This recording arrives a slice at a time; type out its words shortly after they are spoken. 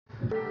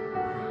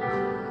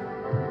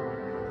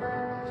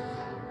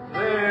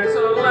There's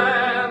a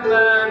land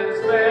that is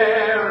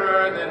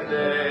fairer than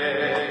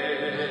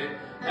day,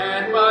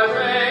 and by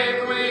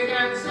faith we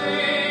can see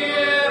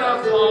it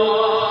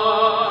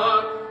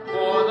afar,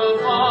 for the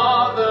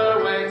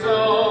Father waits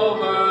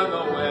over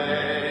the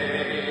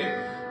way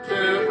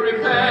to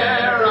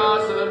prepare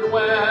us a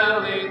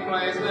dwelling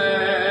place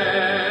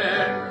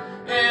there.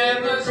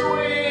 In the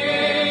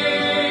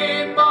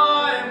sweet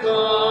by and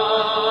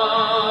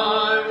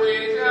by we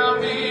shall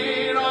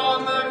meet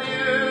on the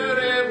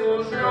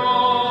beautiful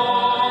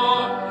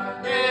shore.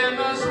 In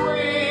the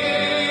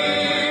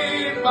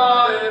sweet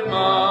by and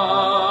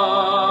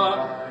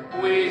by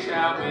we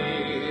shall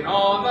meet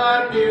on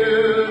that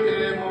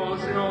beautiful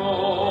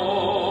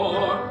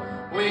shore.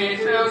 We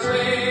shall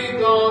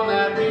sing on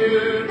that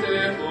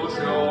beautiful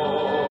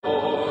shore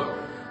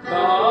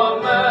the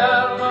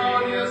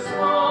melodious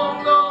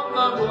song of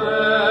the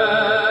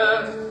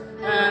blessed,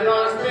 and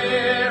our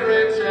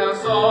spirit shall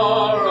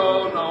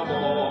sorrow no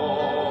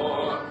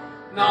more.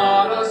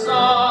 Not a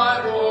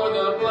sigh for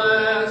the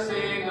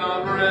blessing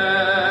of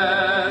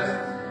rest.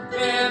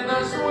 In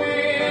the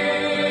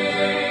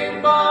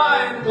sweet by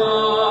and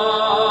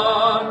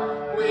by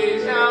we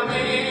shall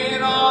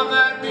meet on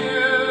that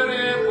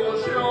beautiful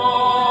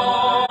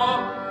shore.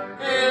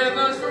 In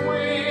the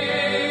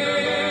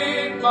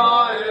sweet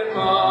by and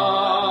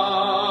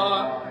by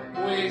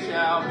we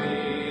shall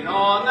meet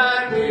on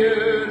that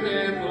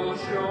beautiful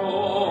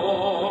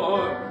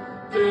shore.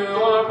 To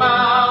our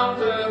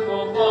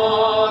bountiful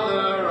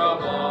Father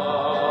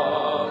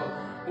above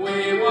we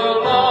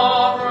will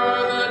offer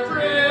the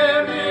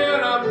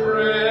tribute of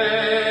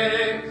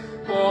praise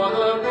for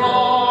the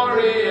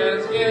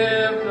glorious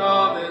gift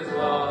of His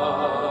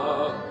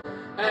love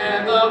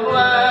and the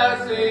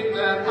blessing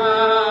that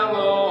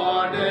hallow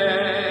our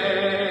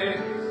days.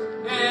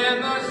 In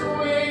the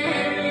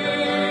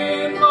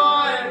sweet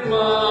by and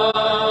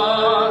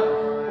by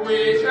we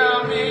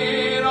shall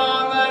meet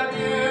on that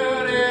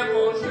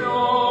beautiful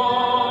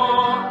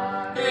shore.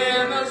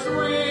 In the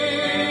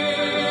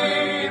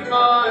sweet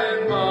by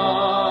and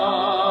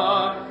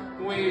by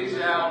we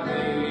shall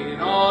meet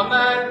on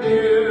that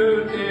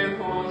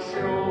beautiful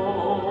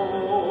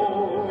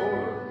shore.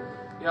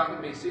 Y'all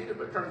can be seated,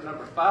 but turn to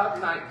number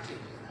 519.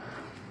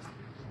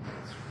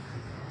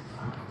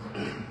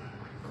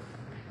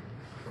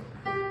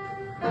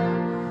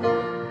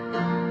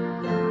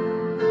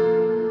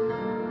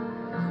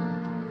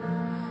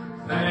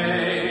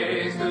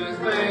 Face to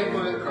face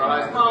with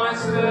Christ my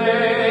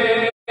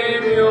Savior,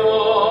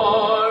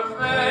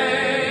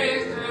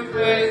 face to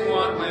face,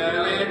 what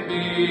will it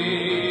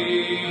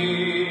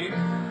be?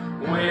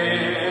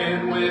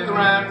 When with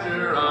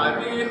rapture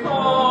I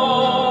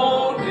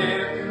behold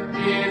Him,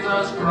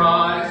 Jesus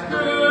Christ,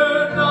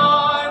 good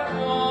night.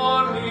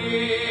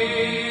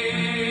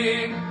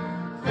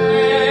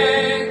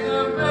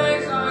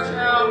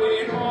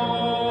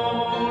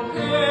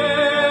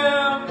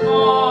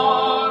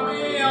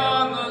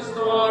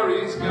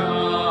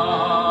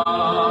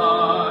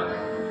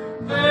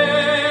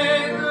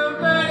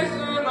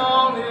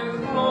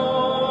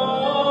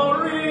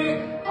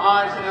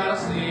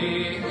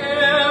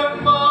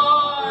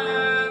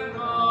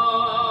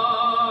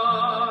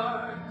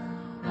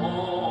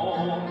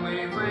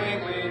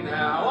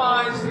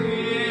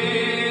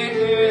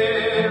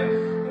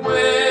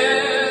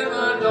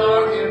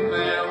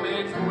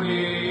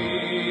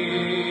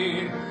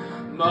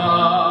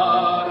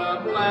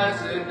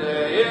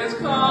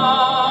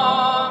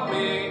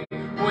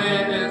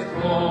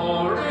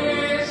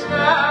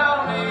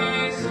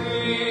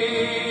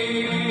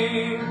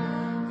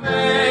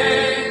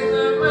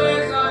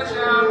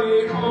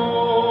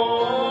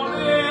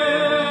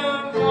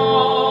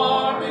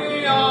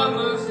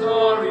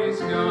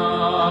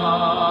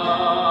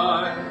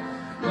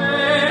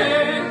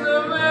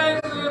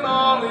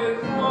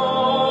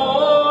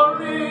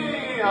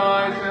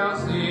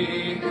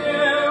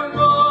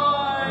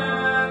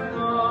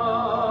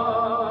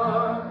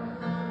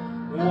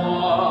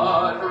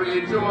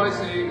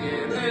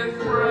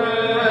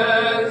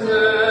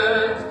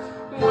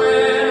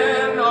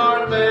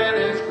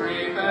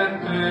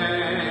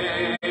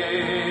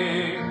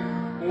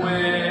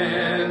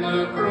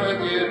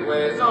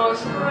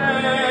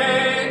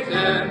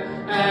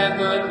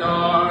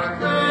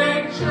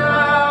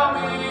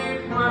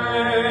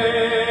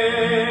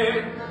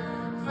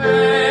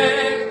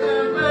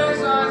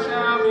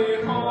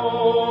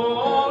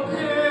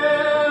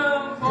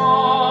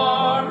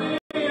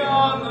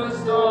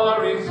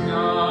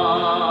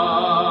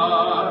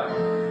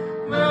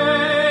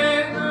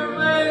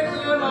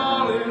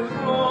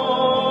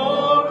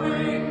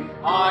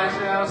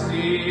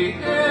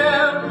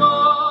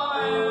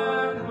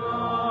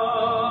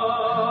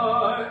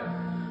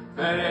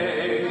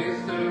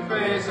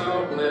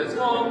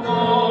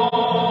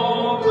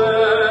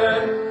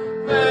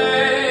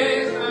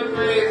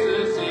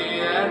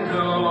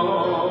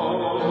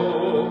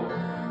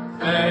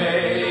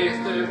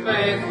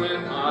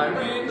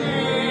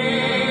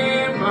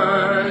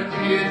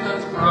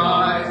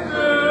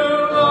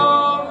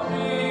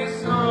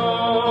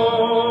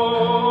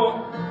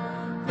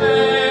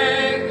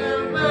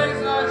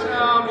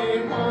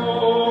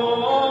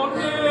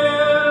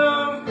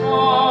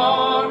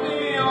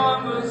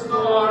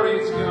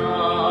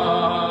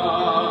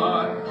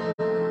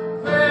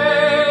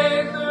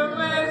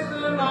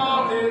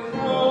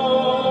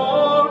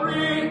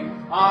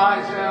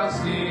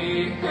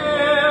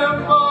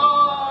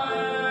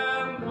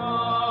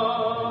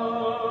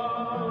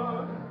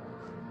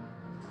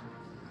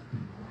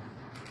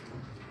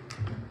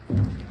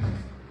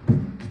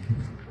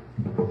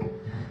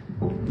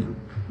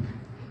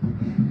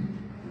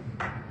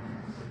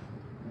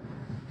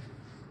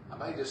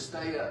 just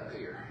stay up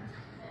here.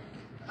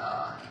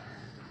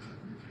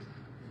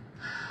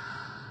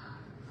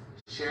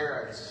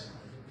 Sharon's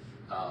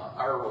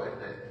Irwin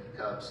that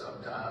comes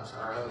sometimes,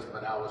 her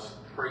husband, I was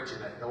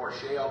preaching at North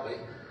Shelby.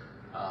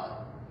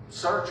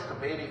 Search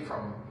committee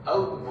from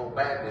Odenville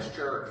Baptist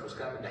Church was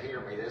coming to hear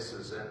me. This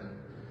was in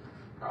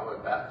probably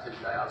about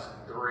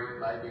 2003,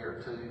 maybe,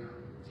 or 2.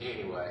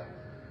 Anyway,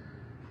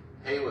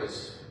 he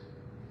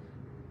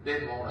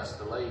didn't want us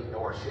to leave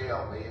North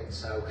Shelby, and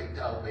so he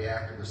told me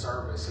after the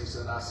service, he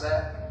said, I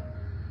sat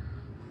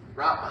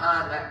right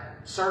behind that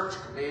search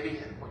committee,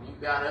 and when you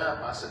got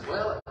up, I said,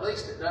 well, at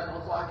least it doesn't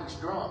look like he's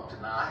drunk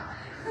tonight.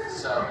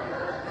 So,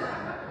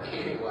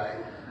 anyway,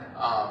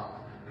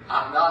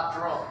 I'm not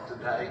drunk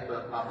today,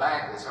 but my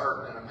back is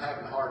hurting, and I'm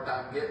having a hard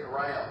time getting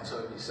around. So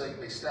if you see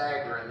me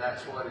staggering,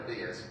 that's what it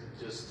is,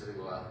 just to,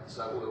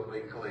 so we'll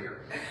be clear.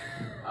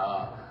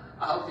 I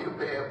hope you'll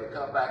be able to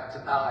come back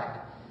tonight.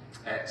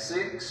 At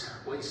 6,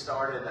 we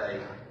started a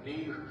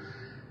new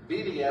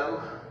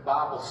video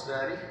Bible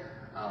study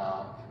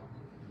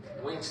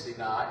Wednesday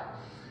night,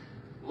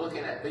 looking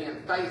at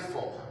being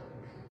faithful.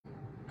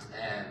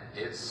 And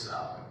it's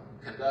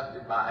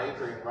conducted by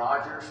Adrian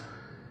Rogers.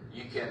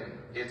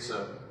 It's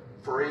a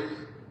free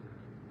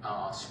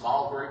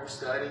small group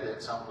study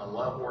that's on the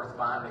Love Worth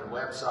Finding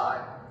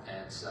website.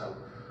 And so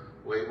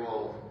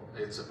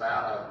it's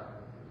about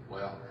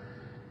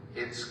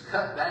it's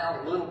cut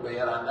down a little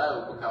bit, I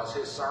know, because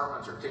his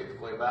sermons are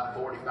typically about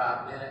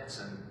 45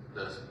 minutes, and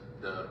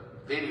the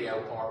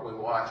video part we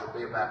watch will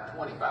be about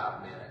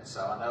 25 minutes.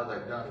 So I know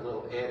they've done a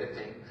little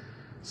editing.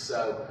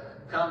 So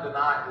come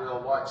tonight,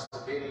 we'll watch the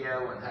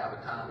video and have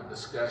a time of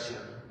discussion.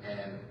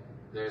 And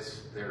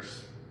there's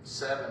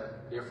 7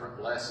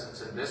 different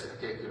lessons in this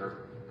particular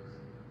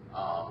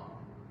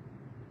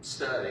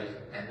study,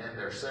 and then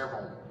there's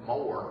several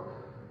more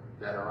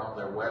that are on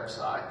their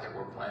website that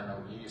we're planning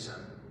on using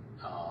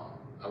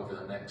over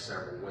the next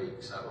several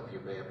weeks. So I hope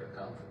you'll be able to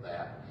come for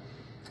that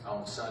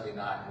on Sunday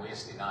night and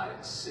Wednesday night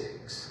at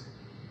 6.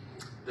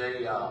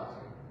 The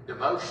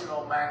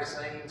devotional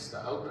magazines,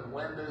 the Open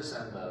Windows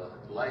and the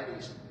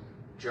Ladies'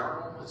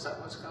 Journal, is that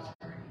what it's called?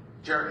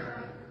 Journey,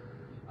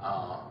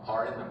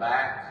 are in the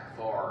back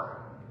for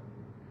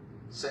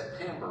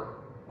September,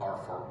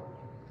 or for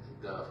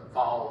the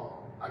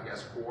fall, I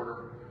guess,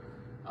 quarter.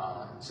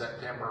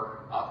 September,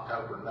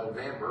 October,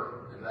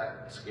 November, if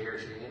that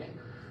scares you any.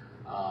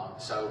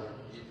 So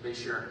you be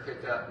sure to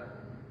pick up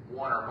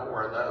 1 or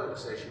more of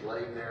those as you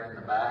leave there in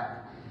the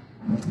back.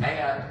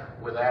 And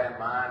with that in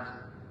mind,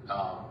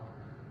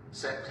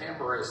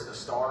 September is the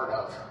start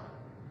of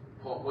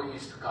what we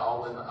used to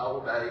call in the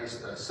old days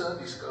the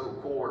Sunday school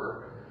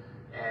quarter.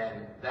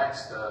 And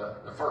that's the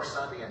first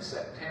Sunday in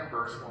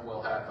September is when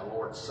we'll have the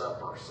Lord's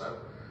Supper. So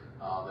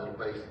that'll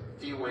be a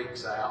few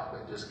weeks out,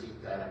 but just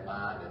keep that in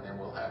mind. And then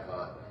we'll have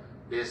a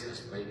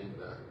business meeting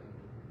the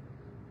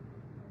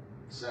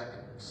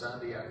second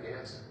Sunday, I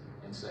guess,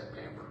 in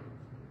September.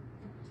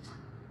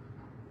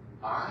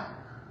 All right.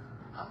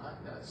 I think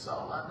that's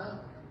all I know.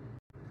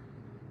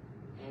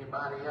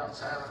 Anybody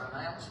else have an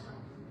announcement?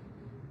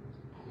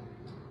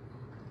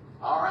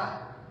 All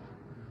right.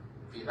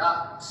 If you're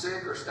not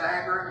sick or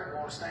staggering and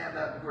want to stand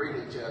up and greet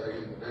each other,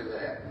 you can do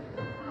that.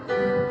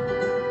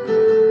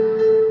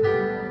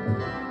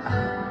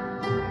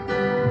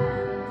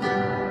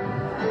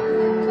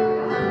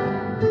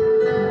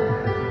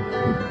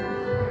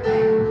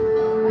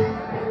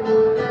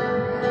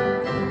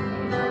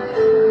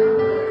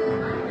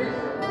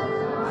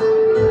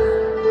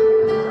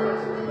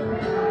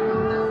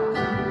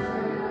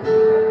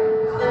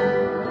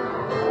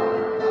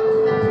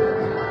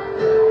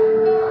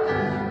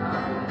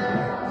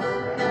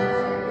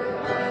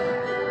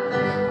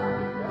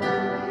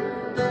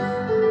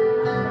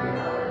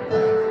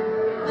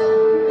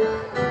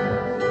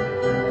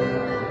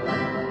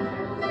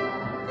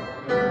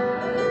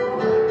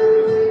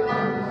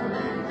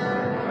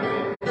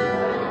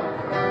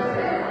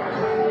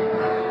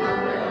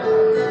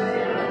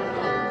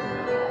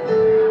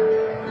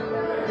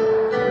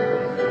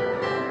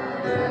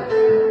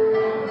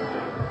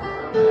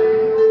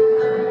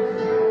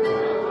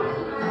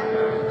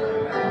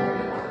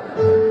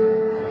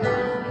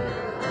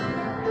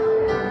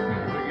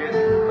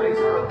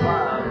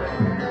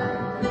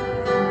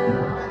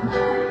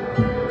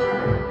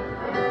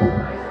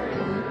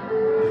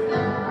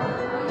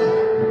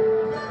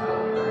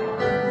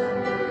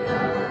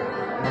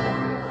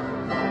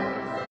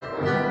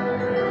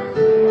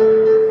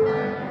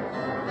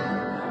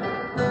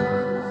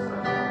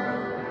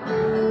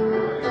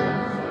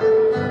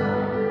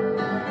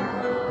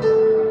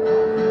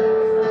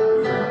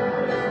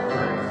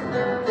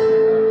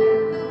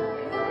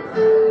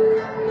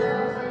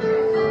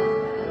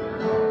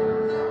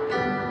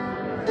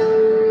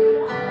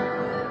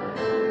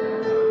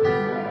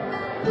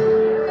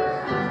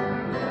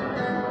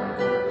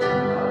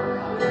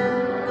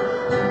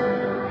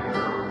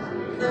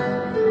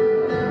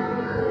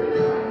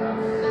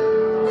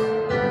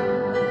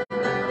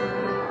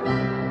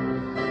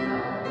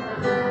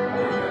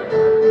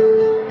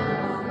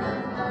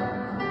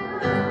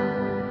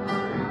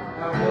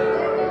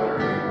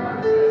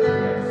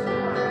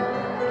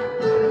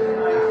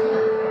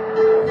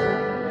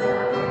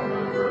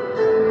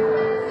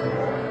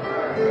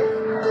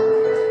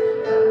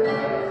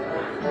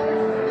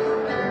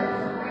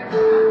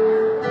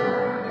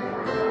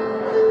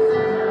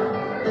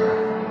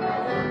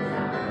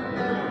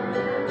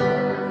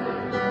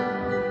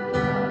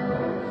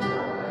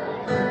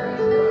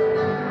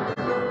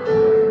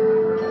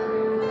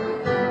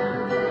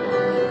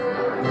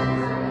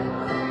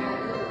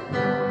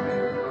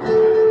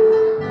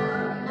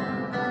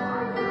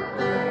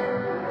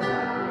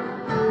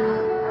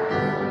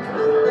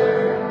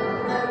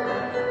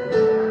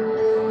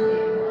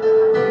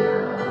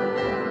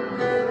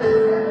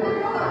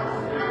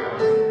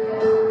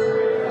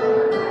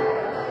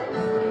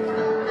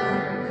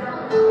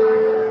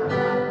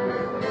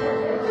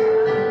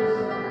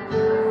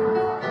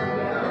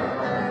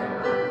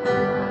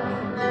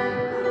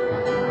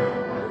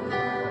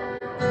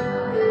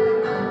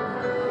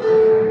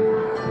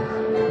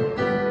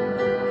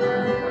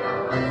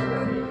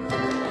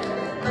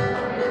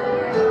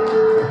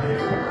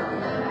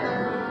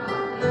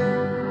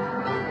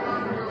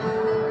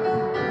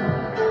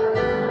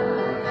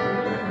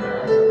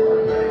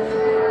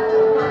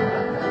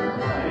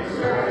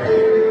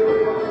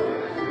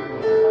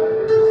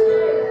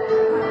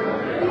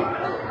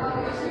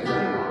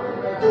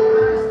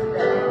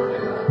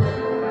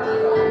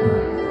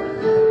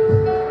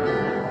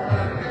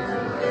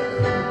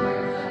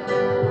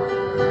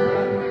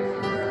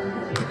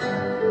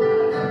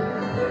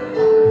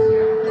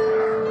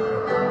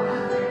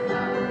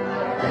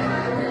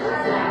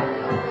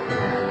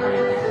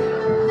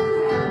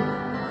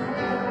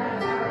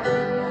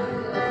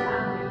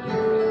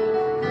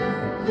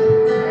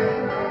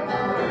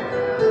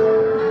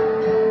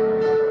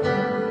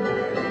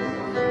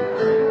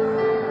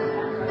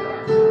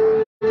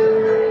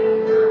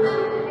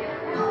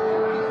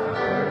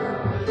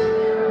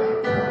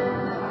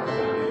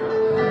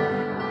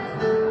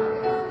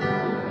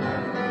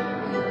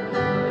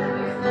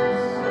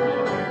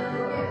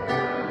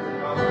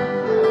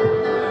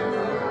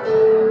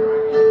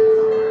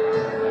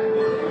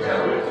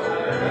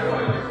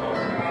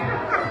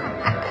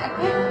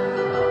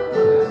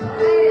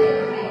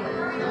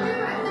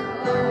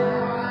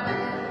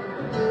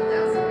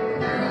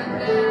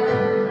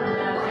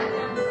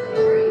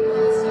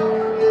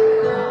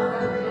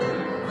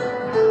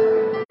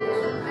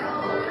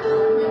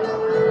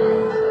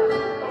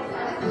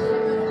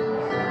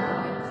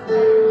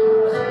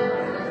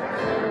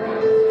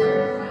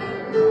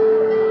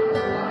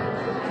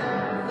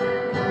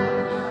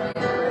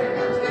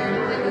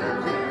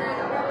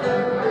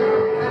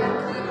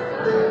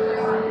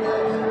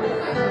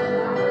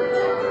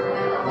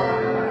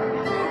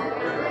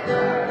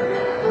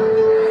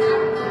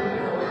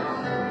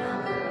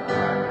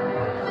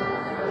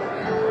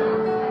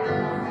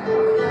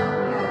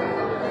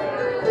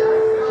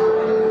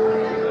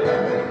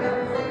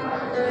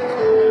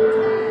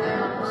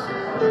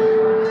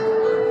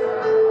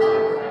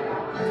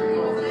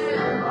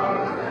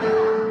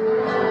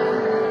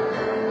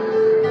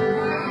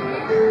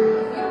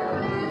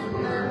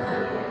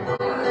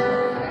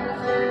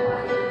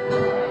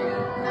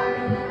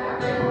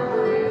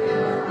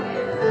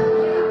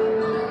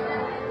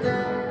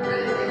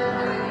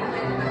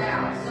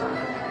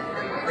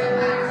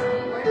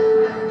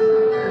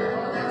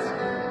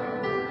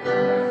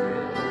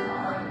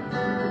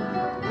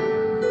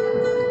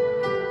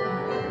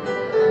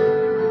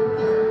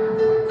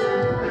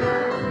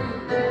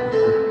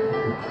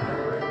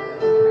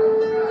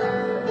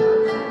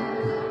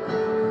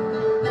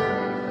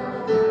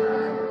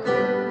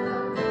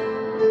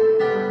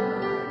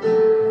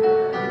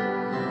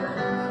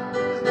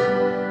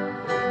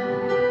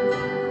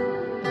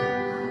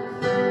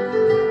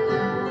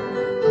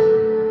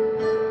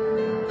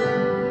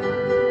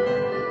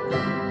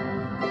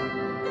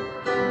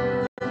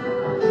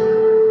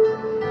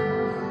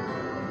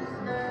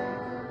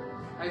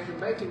 as you're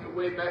making your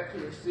way back to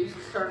your seats,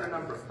 turn to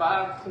number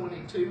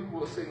 522.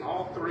 We'll sing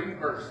all 3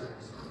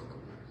 verses.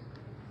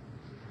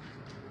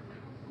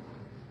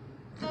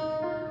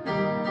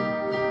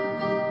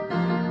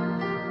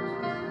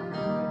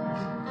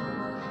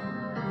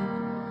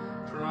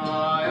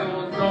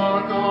 Trials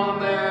dark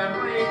on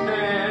every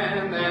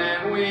hand,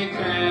 and we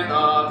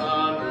cannot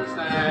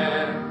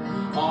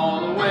understand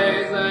all the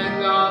ways that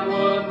God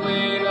would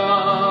lead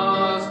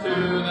us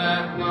to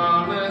that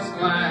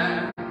promised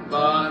land.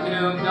 But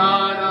He'll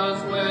guide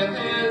us with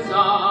His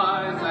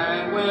eyes,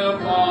 and we'll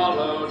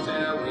follow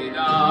till we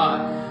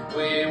die.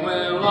 We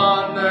will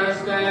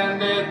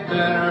understand it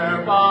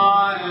better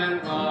by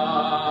and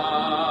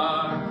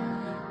by.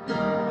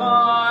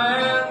 By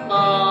and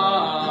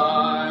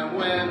by,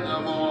 when the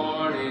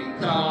morning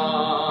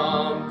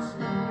comes,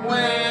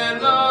 when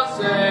the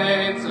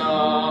saints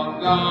of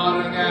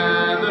God are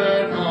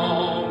gathered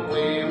home,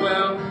 we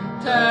will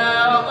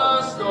tell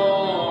the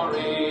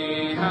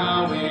story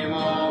how we've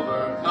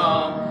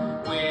overcome.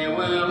 We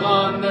will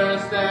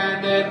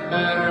understand it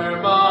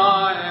better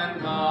by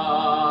and by.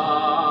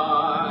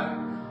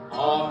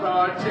 All of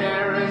our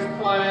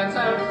cherished plans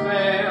have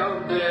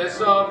failed,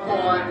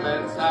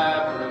 disappointments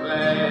have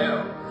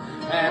prevailed,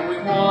 and we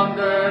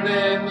wandered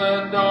in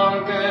the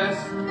darkness,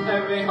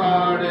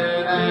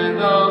 heavy-hearted and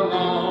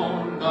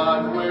alone.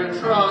 But we're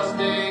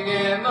trusting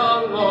in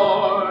the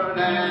Lord,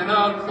 and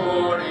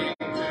according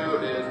to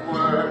His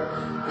word,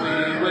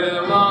 we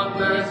will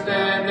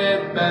understand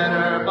it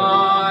better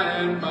by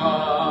and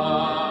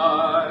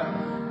by.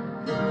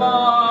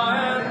 By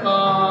and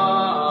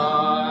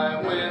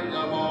by, when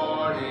the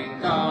morning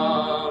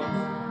comes,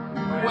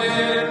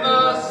 when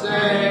the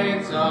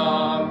saints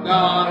of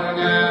God are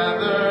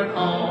gathered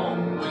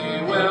home,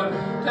 we will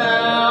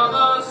tell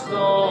the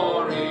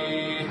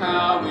story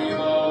how we've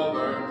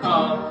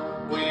overcome.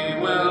 We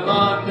will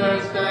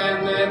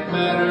understand it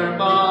better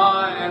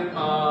by and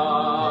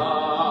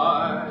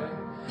by.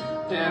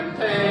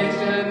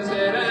 Temptations,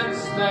 hidden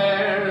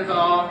snares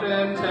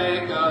often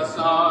take us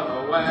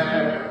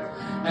unawares,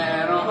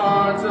 and our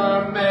hearts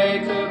are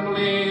made to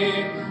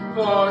bleed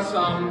for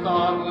some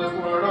thoughtless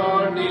word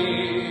or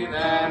deed.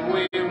 And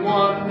we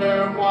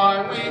wonder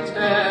why we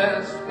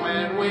test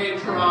when we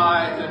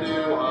try to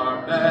do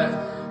our best.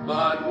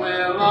 But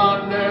we'll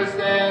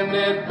understand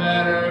it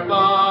better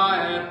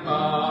by and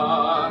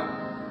by.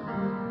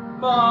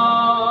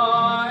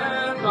 By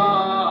and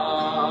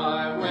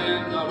by,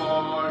 when the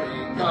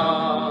morning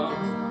comes,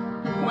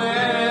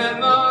 when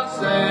the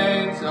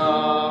saints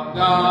of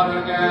God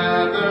are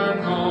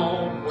gathered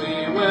home,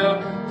 we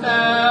will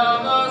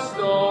tell the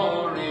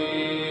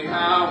story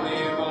how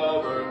we've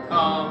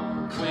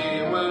overcome. We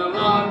will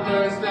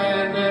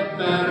understand it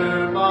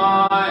better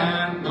by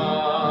and by.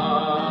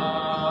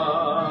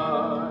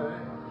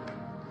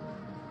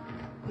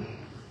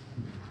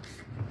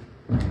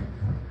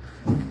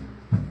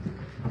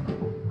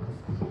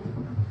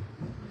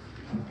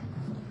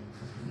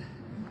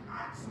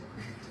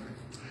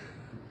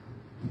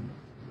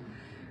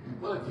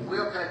 Well, if you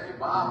will, take your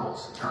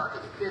Bibles and turn to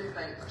the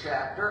 15th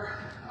chapter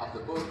of the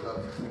book of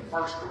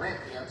 1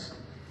 Corinthians.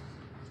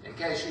 In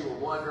case you were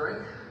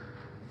wondering,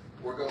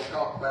 we're going to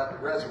talk about the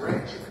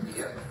resurrection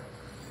again.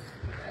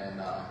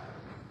 And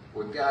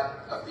we've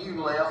got a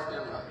few left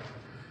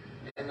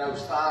in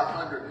those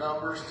 500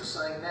 numbers to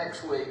sing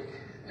next week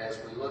as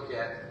we look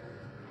at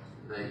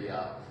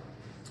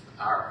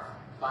our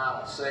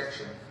final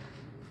section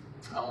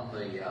on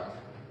the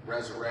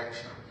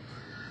resurrection.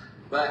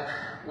 But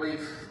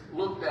we've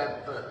looked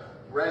at the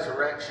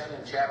resurrection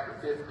in chapter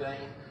 15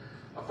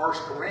 of 1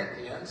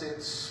 Corinthians.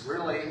 It's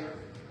really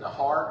the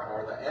heart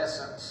or the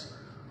essence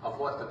of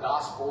what the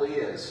gospel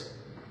is.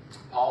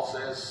 Paul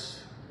says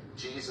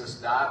Jesus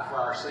died for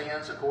our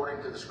sins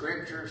according to the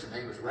Scriptures, and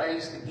He was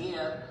raised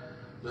again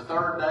the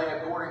 3rd day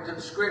according to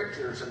the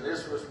Scriptures. And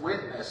this was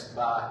witnessed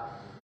by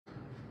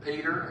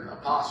Peter and the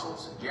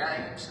apostles and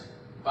James,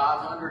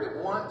 500 at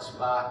once,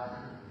 by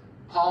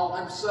Paul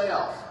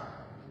himself.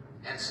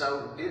 And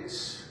so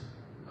it's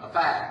a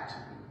fact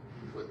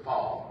with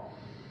Paul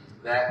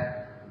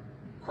that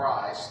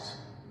Christ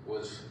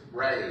was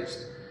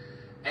raised.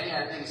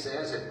 And he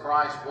says if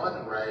Christ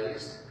wasn't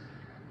raised,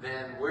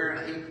 then we're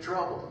in a heap of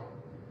trouble.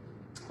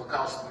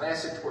 Because the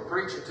message we're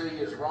preaching to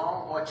you is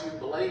wrong. What you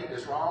believed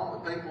is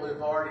wrong. The people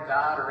who've already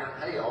died are in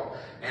hell.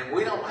 And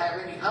we don't have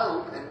any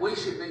hope. And we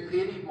should be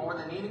pitied more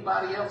than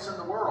anybody else in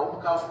the world,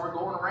 because we're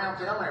going around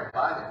telling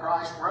everybody that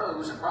Christ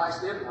rose and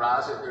Christ didn't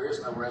rise, if there is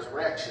no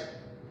resurrection.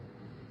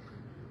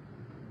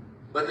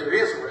 But there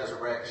is a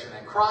resurrection,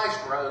 and Christ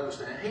rose,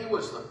 and He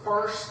was the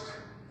first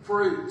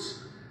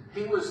fruits.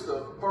 He was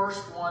the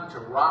first one to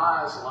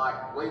rise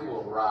like we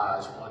will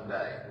rise one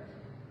day.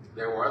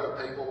 There were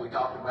other people we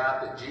talked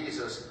about that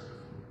Jesus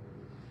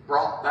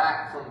brought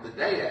back from the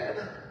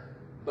dead,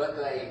 but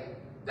they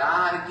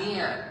died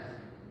again.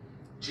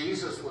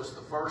 Jesus was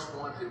the first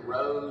one who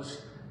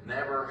rose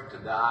never to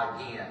die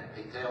again.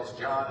 He tells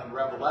John in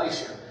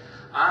Revelation,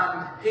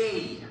 I'm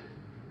He.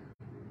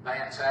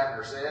 Vance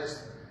Havner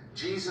says,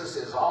 Jesus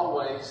is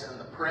always in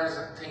the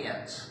present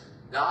tense.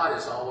 God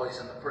is always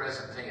in the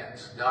present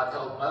tense. God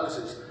told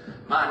Moses,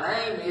 my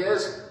name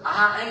is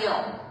I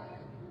am.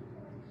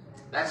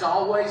 That's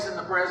always in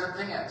the present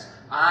tense.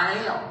 I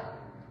am.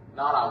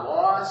 Not I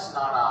was,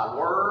 not I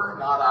were,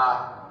 not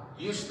I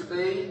used to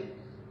be,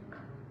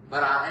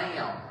 but I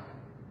am.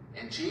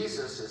 And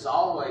Jesus is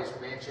always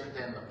mentioned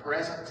in the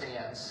present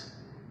tense,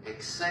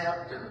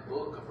 except in the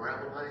book of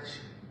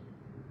Revelation.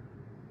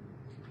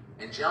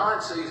 And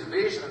John sees a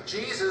vision of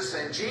Jesus,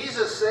 and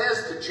Jesus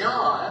says to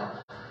John,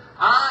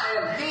 I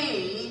am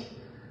he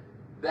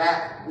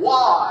that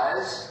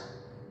was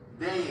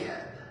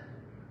dead.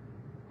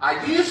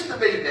 I used to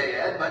be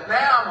dead, but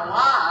now I'm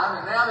alive,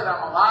 and now that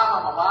I'm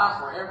alive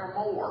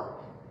forevermore.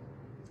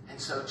 And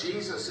so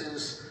Jesus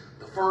is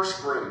the first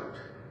fruit,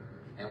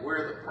 and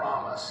we're the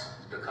promise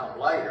to come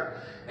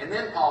later. And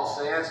then Paul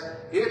says,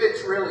 if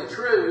it's really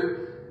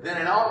true,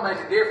 then it ought to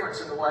make a difference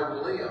in the way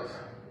we live.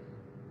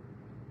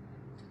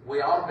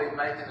 We ought to be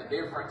making a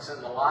difference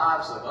in the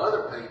lives of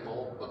other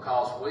people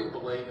because we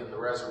believe in the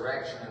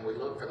resurrection and we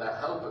look for that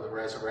hope of the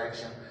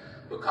resurrection,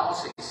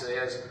 because he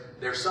says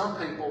there's some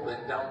people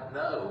that don't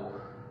know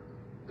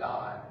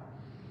God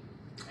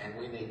and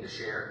we need to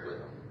share it with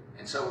them.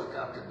 And so we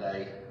come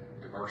today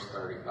to verse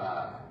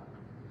 35.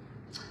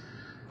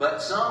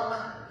 But some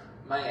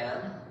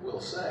man will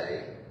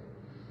say,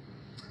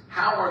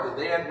 how are the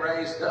dead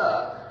raised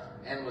up,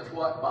 and with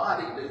what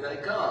body do they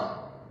come?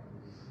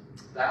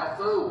 Thou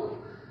fool,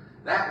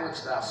 that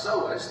which thou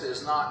sowest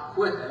is not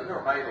quickened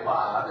or made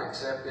alive,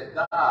 except it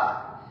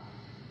die.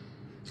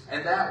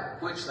 And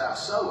that which thou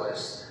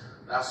sowest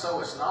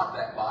not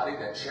that body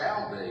that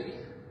shall be,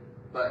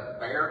 but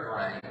bare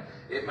grain.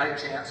 It may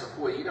chance of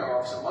wheat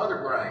or of some other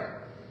grain.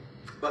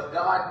 But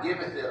God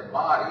giveth it a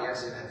body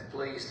as it hath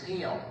pleased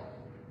him,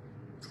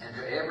 and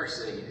to every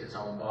seed his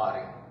own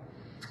body.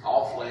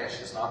 All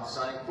flesh is not the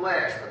same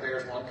flesh, but there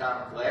is one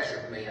kind of flesh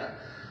of men,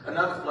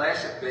 another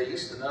flesh of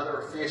beasts, another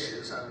of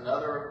fishes, and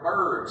another of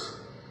birds.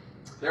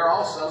 There are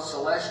also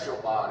celestial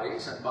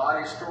bodies and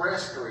bodies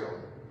terrestrial.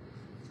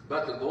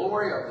 But the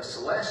glory of the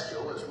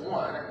celestial is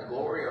one, and the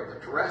glory of the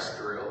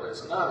terrestrial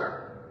is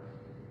another.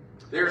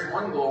 There is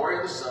one glory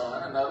of the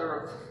sun, another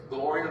of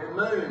glory of the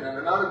moon, and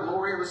another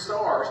glory of the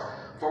stars.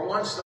 For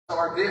one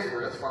star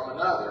differeth from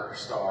another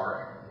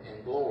star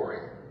in glory.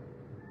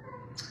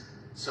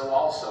 So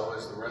also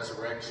is the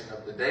resurrection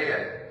of the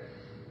dead.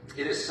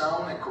 It is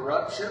sown in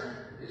corruption,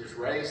 it is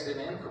raised in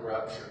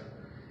incorruption.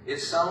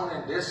 It's sown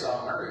in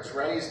dishonor, it's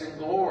raised in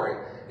glory.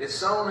 It's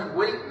sown in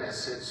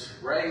weakness, it's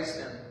raised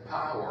in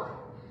power.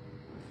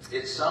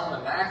 It's sown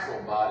a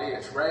natural body,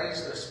 it's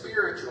raised a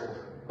spiritual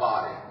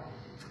body.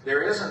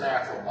 There is a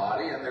natural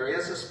body and there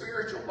is a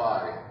spiritual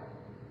body.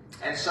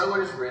 And so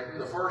it is written,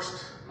 the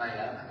first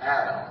man,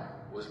 Adam,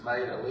 was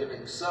made a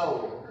living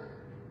soul.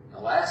 The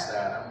last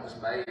Adam was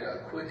made a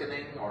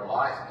quickening or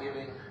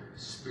life-giving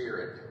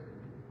spirit.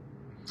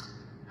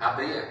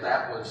 Howbeit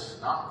that was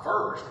not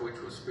first which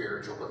was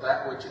spiritual, but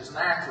that which is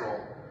natural,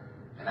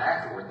 and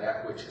afterward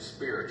that which is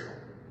spiritual.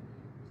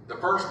 The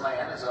first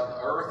man is of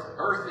the earth,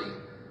 earthy.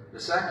 The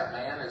second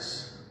man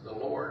is the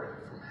Lord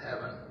from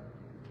heaven.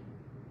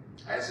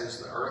 As is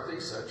the earthy,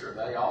 such are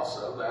they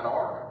also that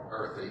are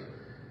earthy.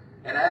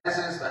 And as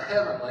is the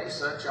heavenly,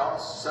 such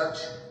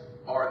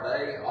are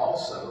they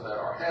also that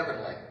are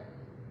heavenly.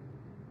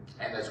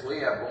 And as we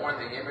have borne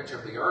the image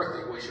of the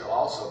earthy, we shall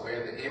also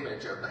bear the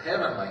image of the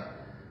heavenly.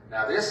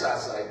 Now this I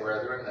say,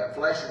 brethren, that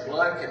flesh and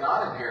blood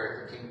cannot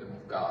inherit the kingdom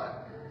of God,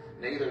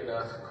 neither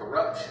doth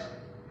corruption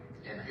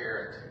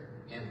inherit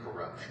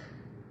incorruption.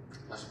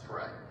 Let's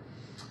pray.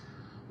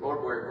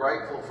 Lord, we're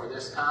grateful for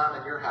this time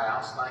in your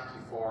house. Thank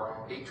you for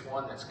each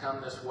one that's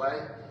come this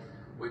way.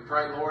 We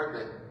pray, Lord,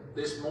 that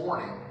this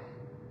morning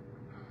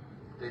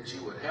that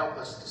you would help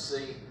us to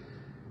see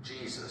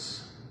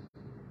Jesus.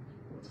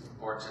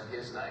 For it's in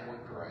his name we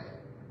pray.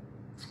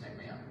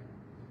 Amen.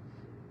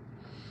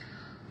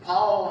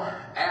 Paul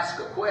asked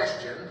a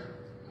question.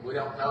 We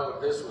don't know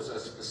if this was a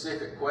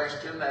specific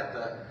question that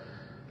the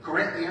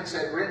Corinthians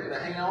had written to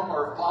him,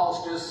 or if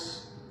Paul's just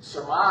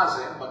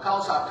surmising,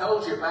 because I've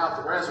told you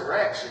about the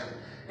resurrection,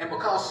 and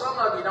because some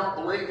of you don't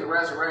believe the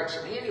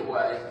resurrection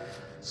anyway,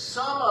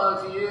 some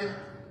of you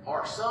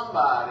or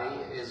somebody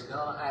is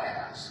going to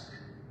ask,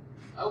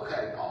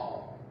 okay,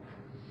 Paul,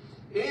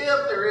 if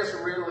there is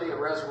really a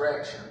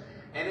resurrection,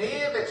 and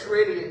if it's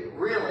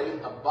really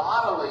a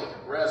bodily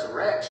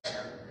resurrection,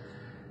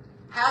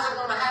 how's it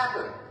going to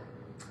happen?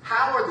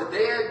 How are the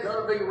dead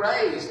going to be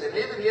raised? And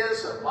if it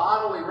is a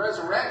bodily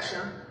resurrection,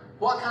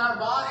 what kind of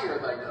body are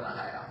they going to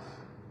have?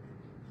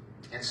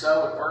 And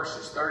so in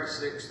verses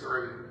 36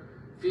 through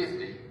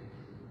 50,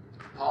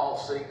 Paul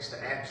seeks to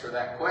answer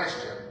that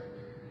question.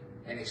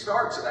 And he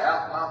starts it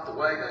out not the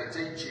way they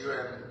teach you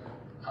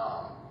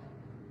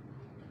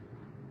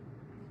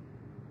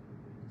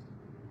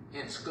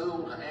in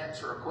school to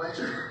answer a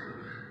question.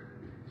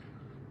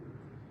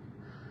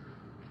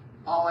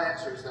 Paul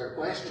answers their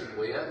question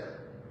with,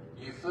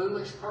 you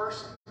foolish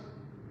person,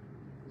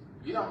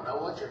 you don't know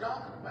what you're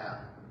talking about.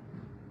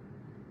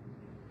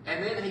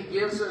 And then he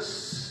gives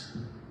us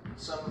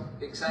some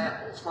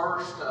examples.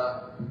 First,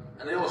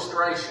 an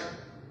illustration,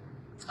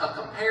 a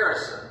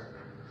comparison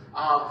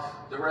of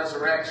the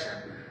resurrection.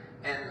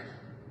 And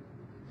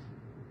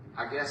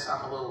I guess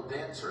I'm a little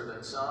denser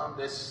than some.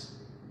 This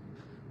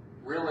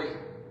really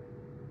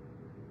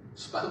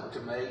spoke to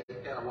me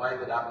in a way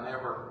that I've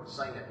never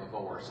seen it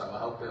before. So I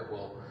hope it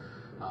will,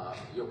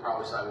 you'll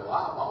probably say, well,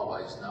 I've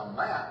always known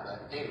that.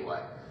 But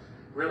anyway,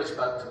 really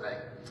spoke to me.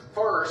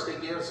 First,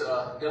 he gives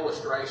an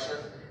illustration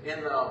in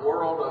the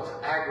world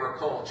of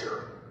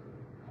agriculture.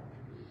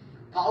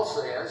 Paul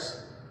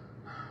says,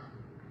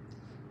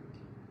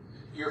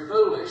 you're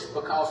foolish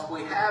because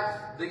we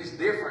have these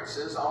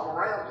differences all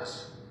around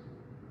us.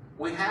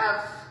 We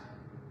have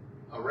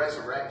a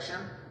resurrection,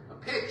 a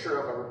picture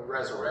of a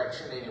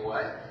resurrection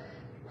anyway,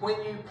 when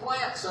you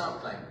plant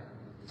something.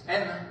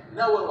 And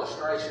no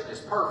illustration is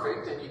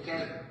perfect, and you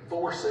can't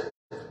force it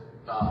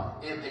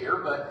in here,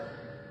 but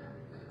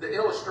the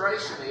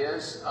illustration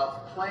is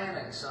of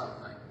planting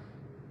something.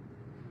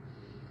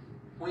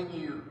 When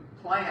you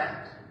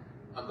plant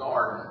a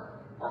garden,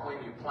 or when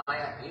you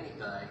plant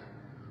anything,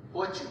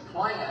 what you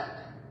plant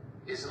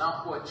is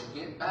not what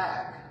you get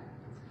back.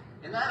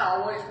 And that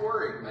always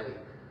worried me,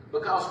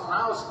 because when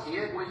I was a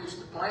kid, we used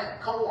to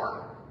plant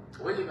corn.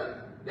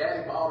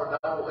 Daddy bought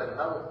at an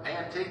old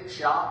antique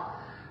shop.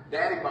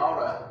 Daddy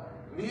bought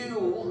a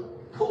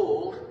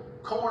mule-pulled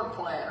corn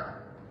planter.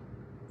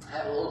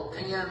 Had a little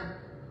tin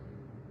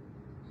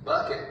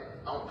bucket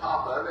on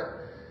top of it,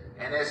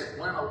 and as it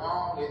went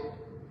along, it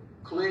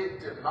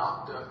clicked and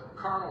knocked a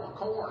kernel of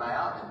corn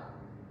out, and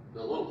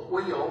the little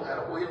wheel had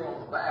a wheel on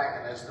the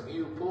back, and as the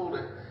mule pulled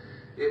it,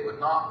 it would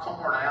knock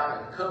corn out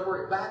and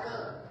cover it back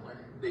up when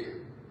it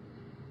did.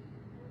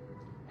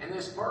 And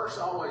this verse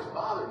always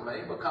bothered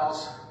me,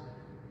 because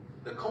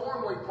the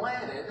corn we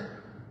planted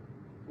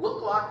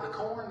looked like the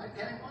corn that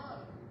came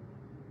up.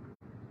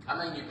 I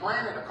mean, you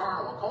planted a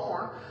kernel of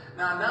corn.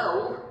 Now, I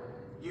know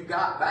you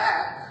got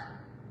back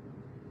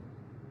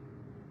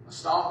a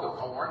stalk of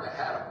corn that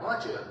had a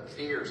bunch of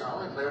ears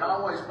on it, but it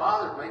always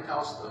bothered me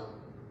because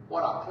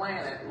what I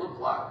planted looked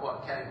like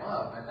what came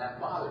up, and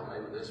that bothered me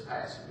with this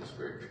passage of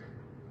Scripture.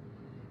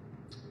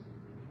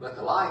 But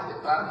the light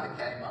that finally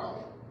came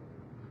on,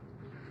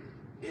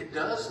 it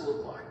does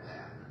look like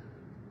that.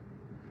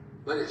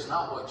 But it's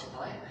not what you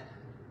planted.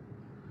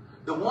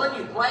 The one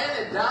you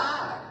planted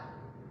died.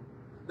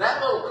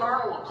 That little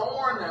kernel of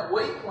corn that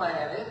we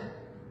planted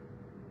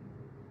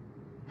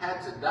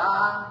had to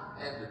die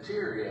and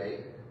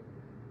deteriorate,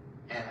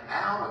 and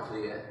out of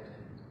it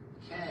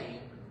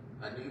came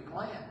a new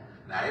plant.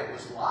 Now, it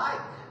was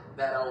like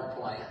that old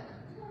plant.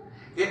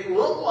 It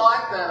looked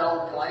like that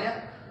old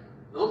plant.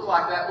 It looked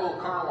like that little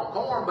kernel of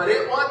corn, but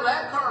it wasn't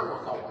that kernel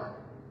of corn.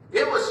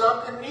 It was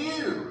something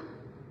new.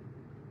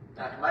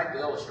 Now, to make the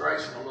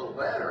illustration a little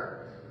better,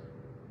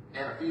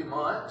 in a few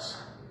months,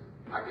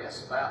 I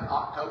guess about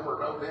October,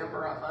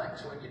 November, I think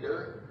is when you do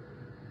it,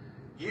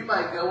 you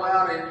may go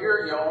out in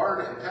your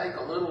yard and take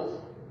a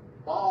little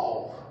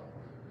ball,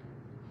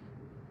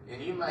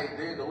 and you may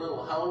dig a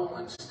little hole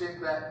and stick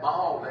that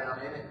ball down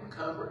in it and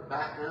cover it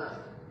back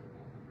up.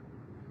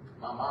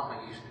 My mama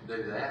used to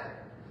do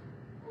that.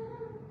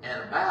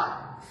 And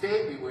about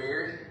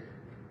February,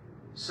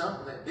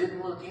 something that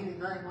didn't look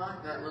anything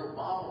like that little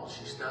ball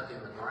she stuck in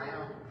the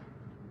ground,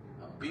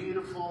 a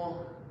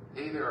beautiful,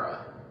 either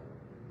a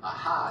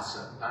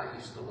hyacinth I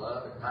used to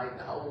love. It made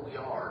the whole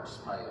yard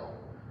smell.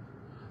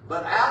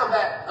 But out of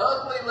that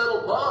ugly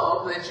little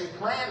bulb that you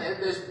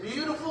planted, this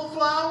beautiful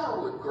flower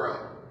would grow.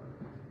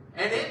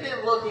 And it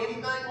didn't look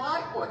anything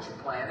like what you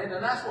planted.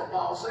 And that's what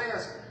Paul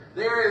says.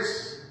 There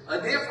is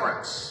a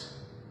difference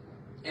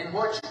in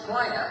what you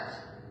plant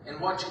and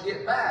what you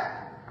get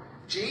back.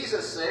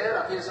 Jesus said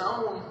of his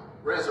own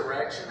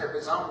resurrection, of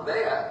his own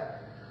death,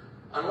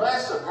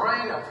 unless a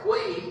grain of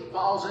wheat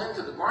falls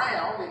into the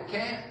ground, it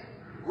can't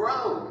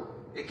grow.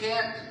 It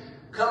can't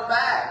come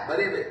back. But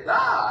if it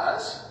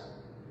dies,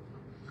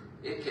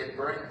 it can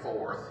bring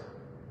forth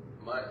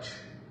much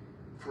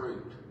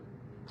fruit.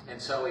 And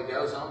so he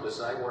goes on to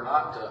say we're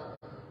not to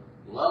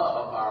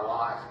love our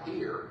life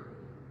here,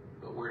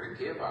 but we're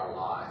to give our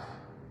life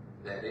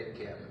that it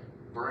can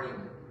bring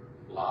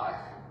life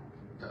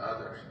to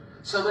others.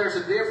 So there's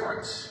a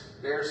difference.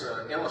 There's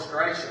an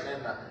illustration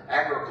in the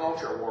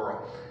agriculture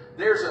world.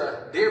 There's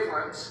a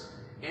difference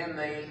in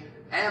the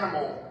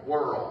animal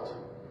world.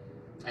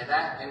 And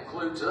that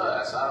includes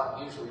us. I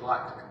don't usually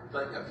like to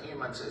think of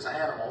humans as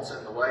animals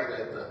in the way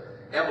that the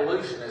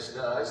evolutionist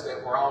does,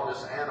 that we're all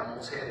just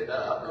animals headed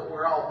up, but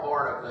we're all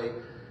part of the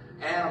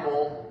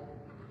animal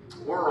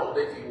world,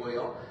 if you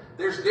will.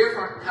 There's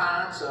different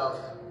kinds of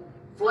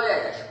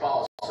flesh,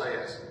 Paul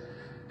says.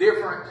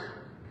 Different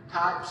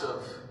types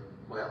of,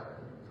 well,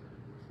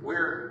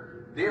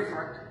 we're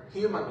different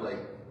humanly.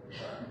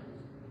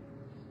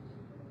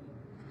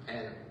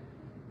 And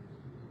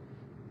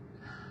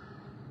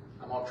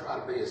I'm going to try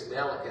to be as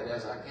delicate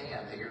as I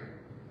can here.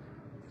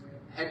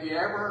 Have you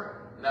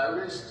ever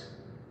noticed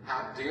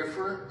how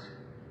different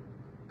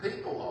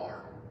people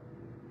are?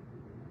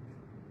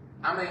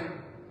 I mean,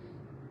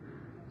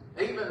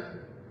 even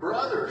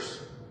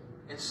brothers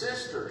and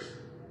sisters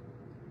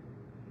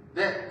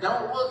that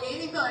don't look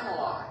anything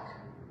alike,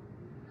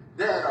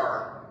 that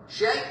are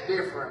shaped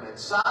different and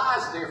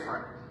size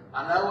different.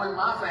 I know in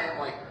my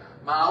family,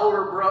 my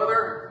older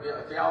brother,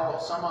 if y'all,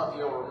 some of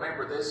you will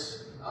remember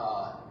this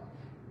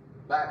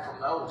back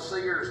from the old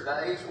Sears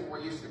days when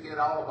we used to get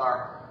all of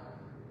our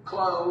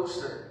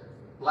clothes that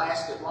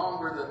lasted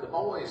longer than the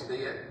boys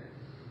did.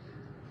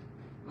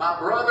 My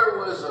brother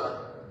was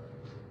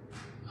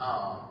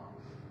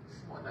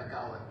what do they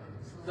call it?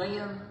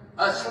 Slim.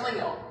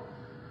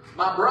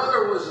 My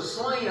brother was a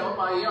slim.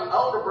 My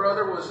older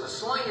brother was a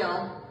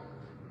slim.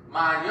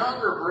 My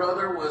younger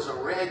brother was a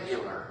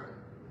regular.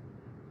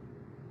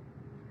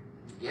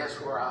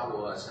 Guess where I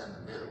was in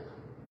the middle?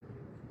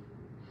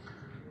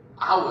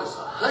 I was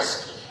a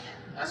husky.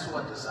 That's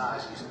what the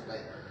size used to be.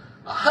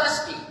 A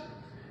husky.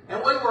 And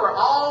we were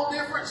all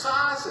different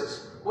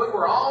sizes. We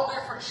were all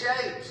different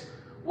shapes.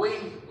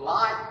 We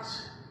liked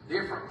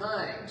different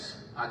things.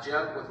 I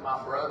joked with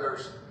my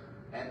brothers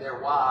and their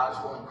wives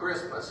one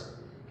Christmas.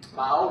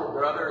 My older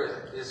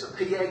brother is a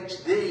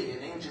PhD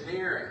in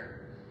engineering.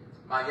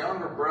 My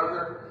younger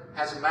brother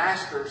has a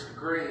master's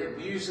degree in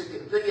music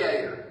and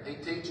theater. He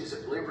teaches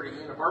at Liberty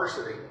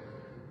University.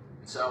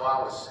 So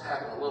I was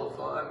having a little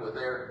fun with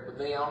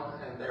them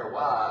and their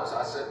wives.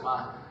 I said,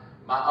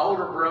 my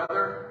older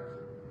brother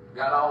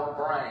got all the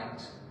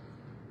brains.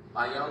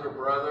 My younger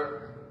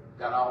brother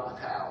got all the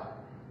talent.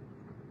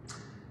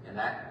 And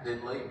that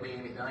didn't leave me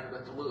anything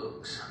but the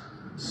looks.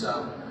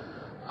 So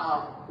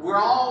we're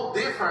all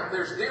different.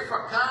 There's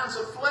different kinds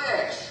of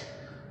flesh,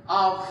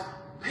 of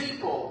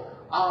people,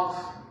 of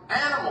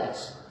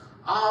animals,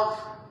 of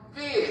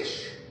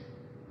fish.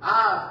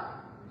 I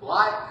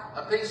like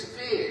a piece of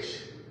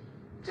fish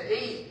to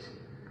eat.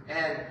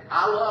 And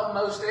I love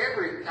most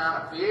every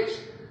kind of fish,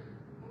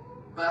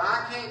 but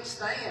I can't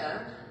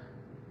stand,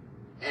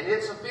 and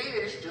it's a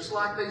fish just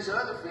like these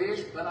other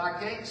fish, but I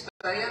can't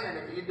stand, and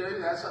if you do,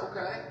 that's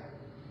okay.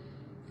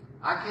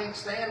 I can't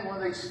stand one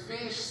of these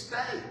fish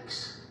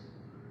steaks.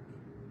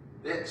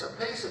 It's a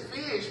piece of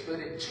fish, but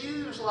it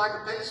chews like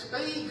a piece of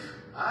beef.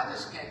 I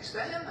just can't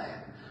stand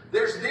that.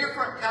 There's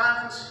different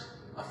kinds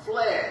of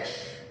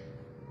flesh.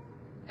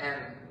 And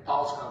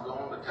Paul's going to go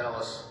on to tell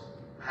us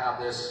how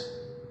this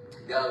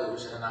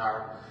goes in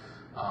our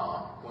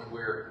when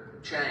we're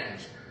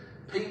changed.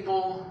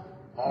 People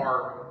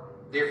are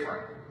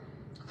different.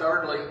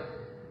 Thirdly,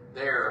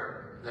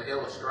 the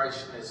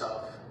illustration is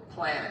of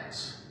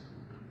planets,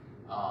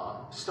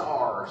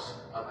 stars,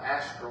 of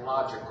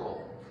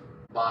astrological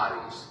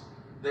bodies.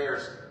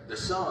 There's the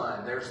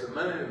sun, there's the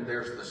moon,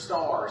 there's the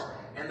stars,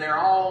 and they're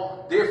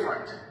all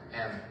different.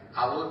 And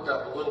I looked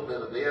up a little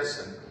bit of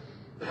this,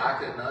 and I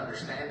couldn't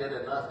understand it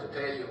enough to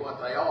tell you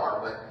what they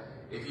are. But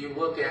if you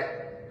look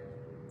at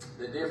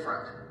the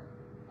different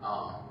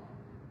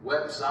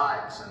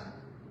websites and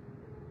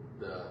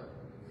the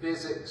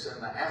physics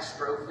and the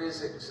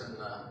astrophysics and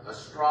the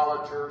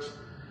astrologers,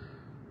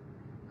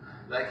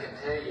 they can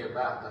tell you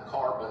about the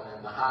carbon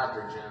and the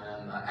hydrogen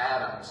and the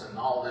atoms and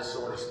all this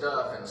sort of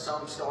stuff. And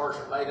some stars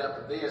are made up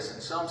of this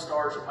and some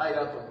stars are made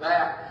up of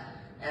that.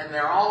 And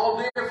they're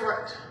all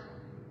different.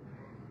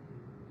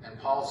 And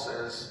Paul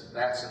says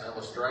that's an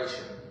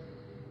illustration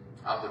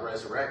of the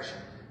resurrection.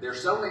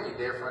 There's so many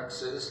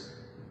differences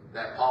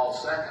that Paul,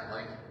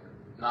 secondly,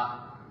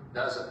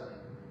 doesn't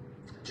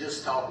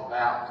just talk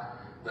about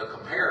the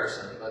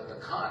comparison, but the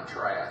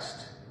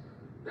contrast.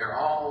 They're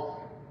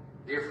all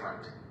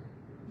different.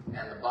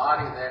 And the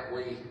body that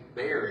we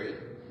bury,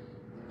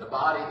 the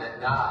body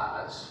that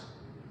dies,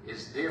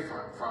 is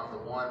different from the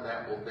one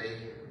that will be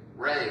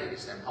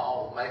raised. And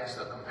Paul makes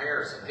the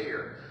comparison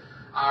here.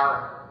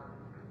 Our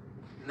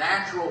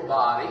natural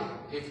body,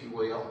 if you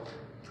will,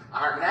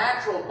 our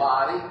natural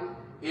body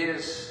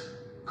is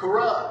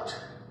corrupt.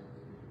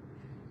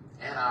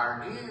 And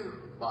our new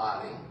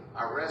body,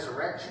 our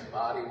resurrection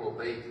body, will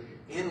be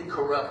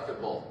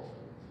incorruptible.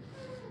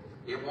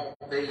 It won't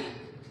be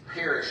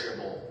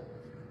perishable.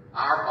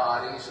 Our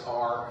bodies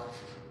are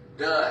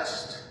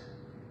dust.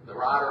 The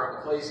writer of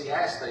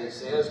Ecclesiastes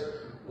says,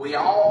 we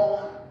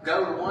all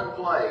go to one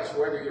place,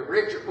 whether you're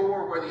rich or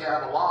poor, whether you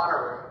have a lot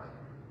or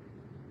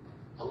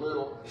a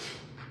little.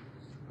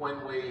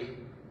 When we,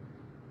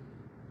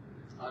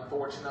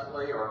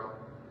 unfortunately, or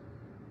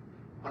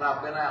when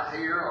I've been out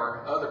here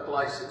or other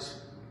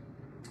places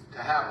to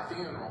have a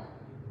funeral,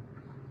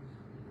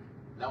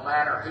 no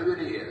matter who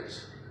it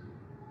is,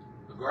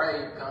 the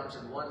grave comes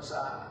in one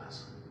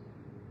size.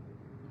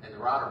 And the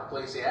writer of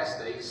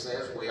Ecclesiastes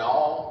says we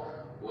all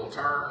will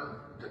turn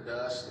to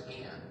dust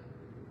again.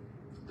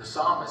 The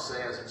psalmist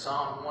says in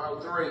Psalm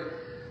 103,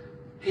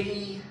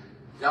 He,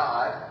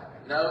 God,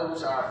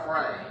 knows our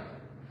frame.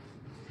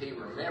 He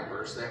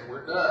remembers that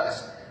we're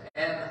dust.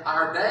 And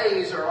our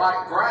days are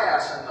like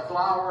grass and the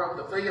flower of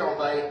the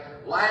field. They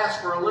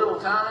last for a little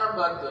time,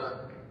 but the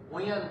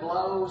wind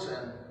blows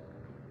and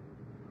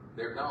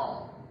they're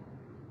gone.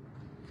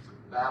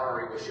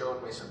 Valerie was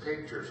showing me some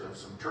pictures of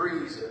some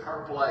trees at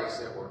her place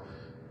that were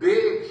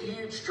big,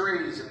 huge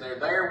trees, and they're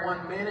there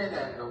one minute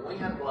and the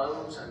wind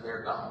blows and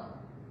they're gone.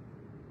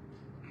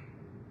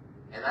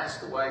 And that's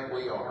the way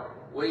we are.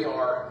 We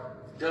are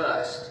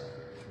dust.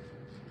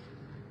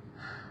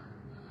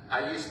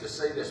 I used to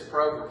see this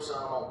program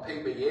some on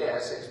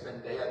PBS. It's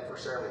been dead for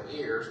several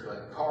years,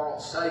 but Carl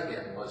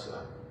Sagan was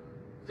a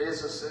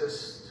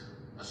physicist,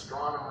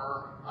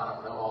 astronomer. I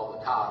don't know all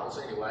the titles.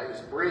 Anyway, he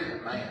was a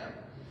brilliant man.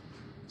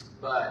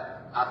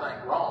 But I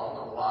think wrong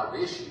on a lot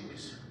of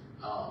issues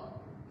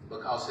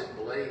because he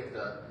believed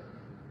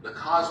the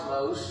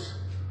cosmos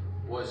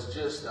was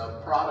just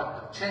a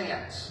product of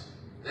chance,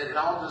 that it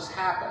all just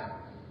happened.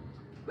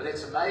 But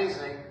it's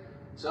amazing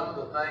some of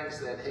the things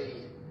that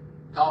he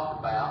talked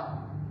about,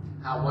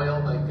 how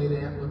well they fit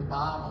in with the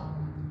Bible.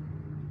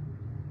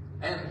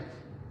 And,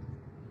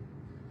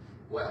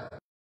 well,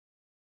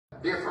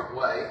 different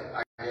way,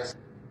 I guess.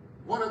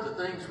 One of the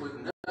things we've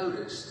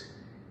noticed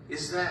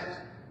is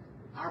that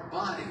our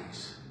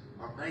bodies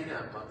are made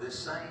up of this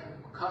same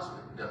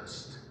cosmic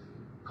dust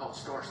called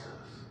star stuff.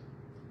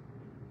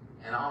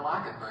 And all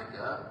I could think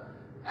of,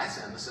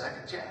 that's in the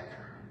 2nd chapter.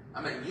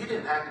 I mean, you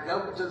didn't have to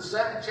go to the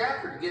 2nd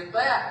chapter to get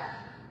that.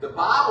 The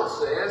Bible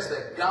says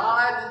that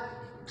God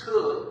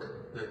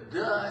took the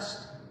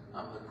dust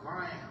of the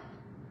ground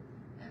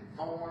and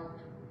formed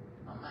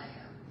a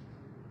man.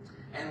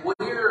 And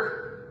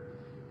we're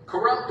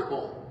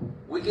corruptible.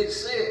 We get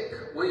sick.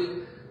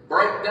 We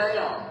break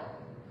down.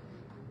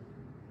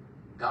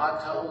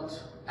 God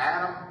told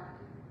Adam,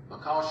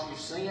 because you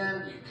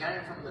sinned, you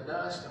came from the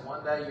dust, and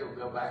one day you'll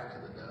go back to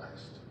the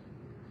dust.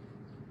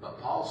 But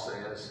Paul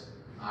says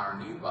our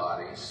new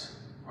bodies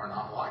are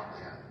not like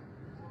that.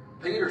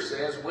 Peter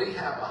says we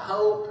have a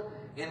hope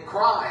in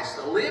Christ,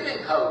 a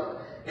living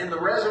hope in the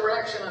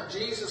resurrection of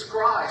Jesus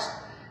Christ.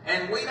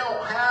 And we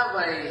don't have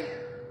a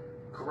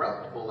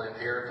corruptible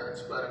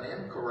inheritance, but an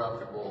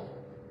incorruptible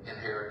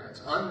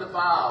inheritance,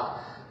 undefiled,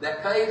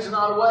 that fades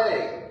not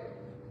away,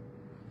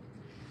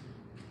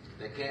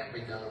 that can't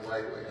be done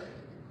away with.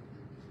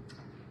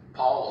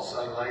 Paul will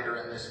say later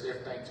in this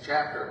 15th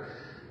chapter,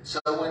 so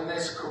when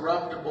this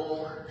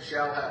corruptible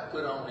shall have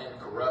put on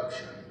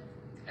incorruption,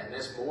 and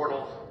this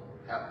mortal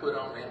have put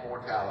on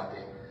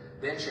immortality,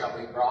 then shall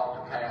be brought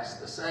to pass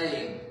the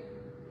saying,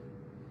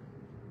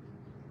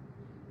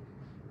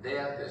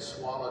 death is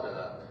swallowed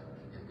up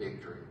in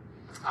victory.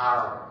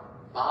 Our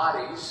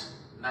bodies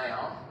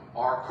now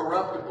are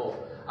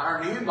corruptible.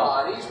 Our new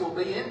bodies will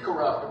be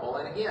incorruptible.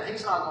 And again,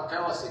 he's not going to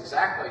tell us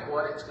exactly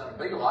what it's going to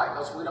be like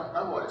because we don't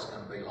know what it's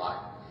going to be like.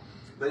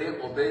 But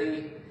it will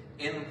be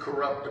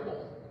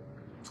incorruptible.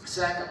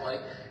 Secondly,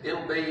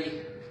 it'll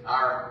be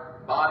our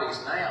bodies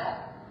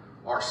now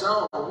are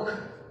sown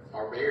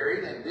or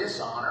buried in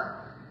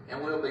dishonor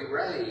and will be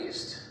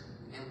raised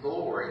in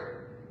glory.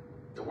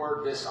 The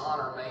word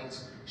dishonor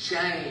means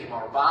shame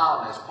or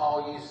vileness.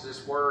 Paul uses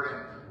this word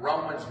in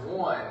Romans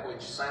 1,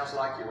 which sounds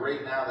like you're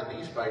reading out of the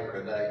newspaper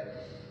today.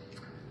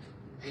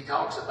 He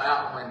talks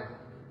about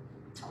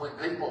when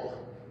people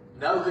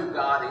know who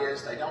God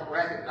is, they don't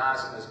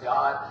recognize Him as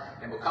God,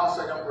 and because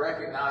they don't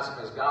recognize Him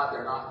as God,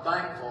 they're not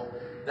thankful.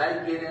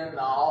 They get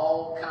into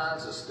all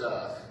kinds of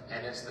stuff,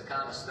 and it's the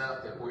kind of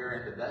stuff that we're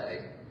in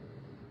today.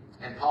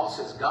 And Paul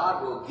says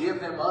God will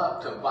give them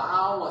up to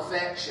vile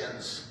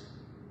affections,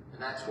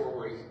 and that's where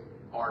we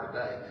are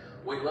today.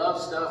 We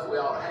love stuff we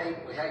ought to hate,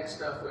 we hate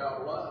stuff we ought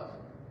to love.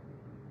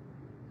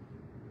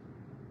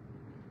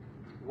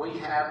 We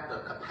have the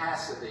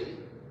capacity,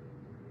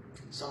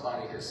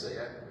 somebody has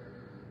said,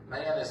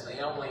 man is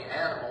the only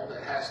animal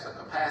that has the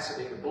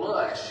capacity to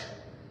blush,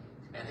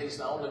 and he's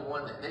the only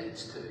one that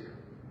needs to.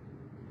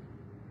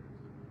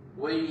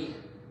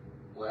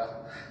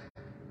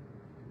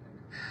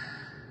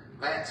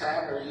 Vance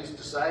Havner used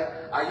to say,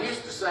 I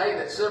used to say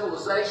that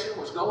civilization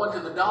was going to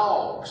the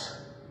dogs,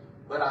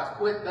 but I've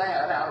quit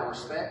that out of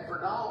respect for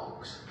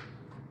dogs.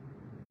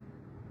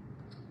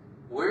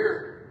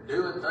 We're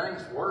doing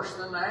things worse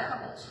than the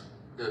animals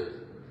do.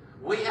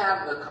 We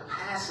have the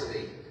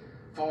capacity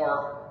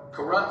for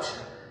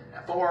corruption,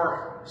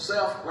 for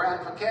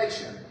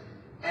self-gratification,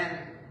 and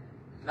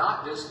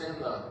not just in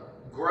the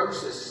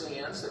grossest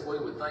sins that we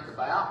would think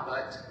about,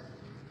 but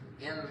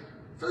in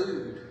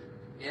food,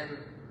 in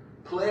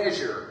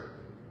pleasure,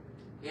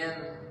 in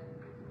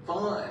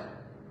fun.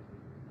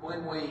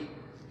 When we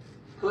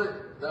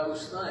put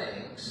those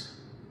things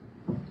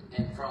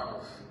in front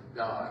of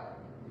God.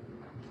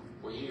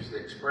 We use the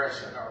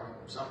expression, or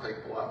some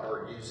people I've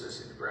heard use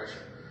this expression,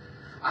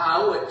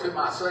 I owe it to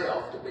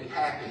myself to be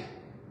happy.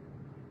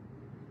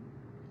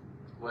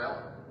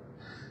 Well,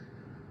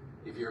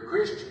 if you're a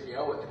Christian, you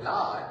owe it to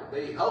God to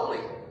be holy.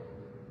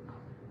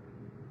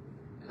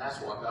 And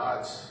that's what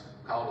God's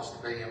called us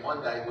to be. And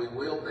one day we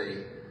will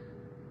be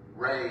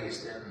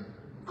raised in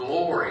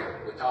glory.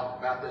 We talked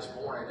about this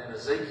morning in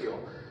Ezekiel.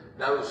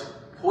 Those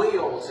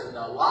wheels and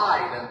the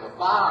light and the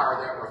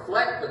fire that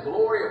reflect the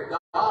glory of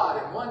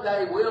God. And one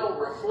day we'll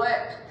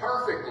reflect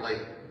perfectly.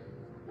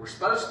 We're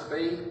supposed to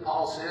be,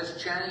 Paul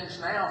says, changed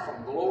now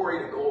from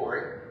glory to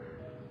glory.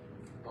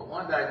 But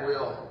one day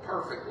we'll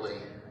perfectly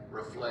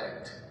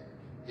reflect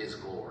His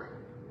glory.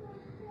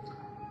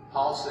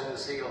 Paul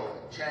says He'll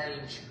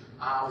change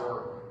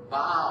our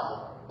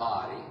vile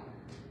body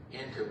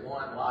into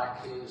one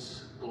like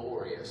his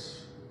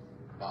glorious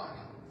body.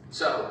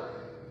 So,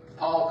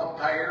 Paul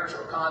compares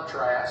or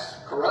contrasts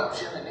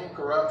corruption and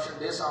incorruption,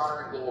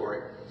 dishonor and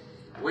glory,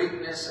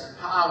 weakness and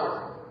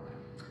power.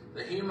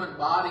 The human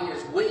body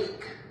is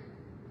weak.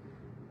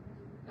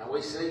 Now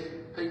we see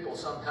people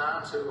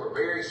sometimes who are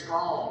very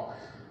strong,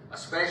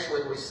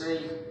 especially we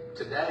see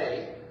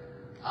today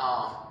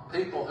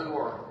people who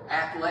are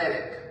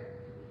athletic,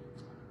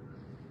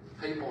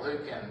 people who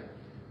can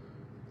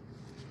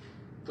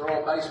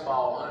throw a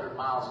baseball 100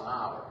 miles an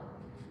hour,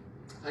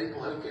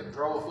 people who can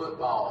throw a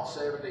football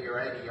 70 or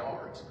 80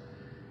 yards.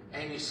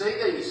 And you see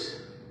these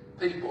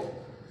people,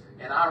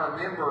 and I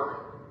remember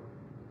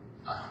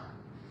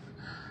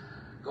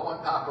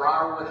going by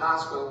Briarwood High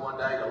School one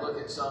day to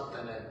look at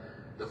something, and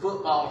the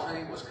football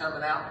team was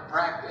coming out to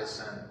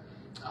practice, and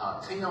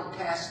Tim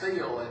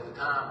Castile at the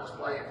time was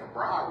playing for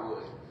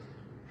Briarwood.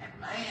 And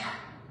man,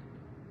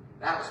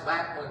 that was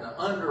back when the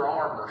Under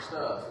Armour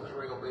stuff was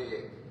real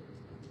big.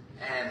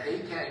 And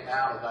he came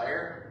out of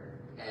there,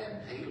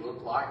 and he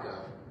looked like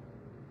a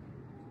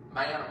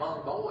man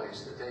among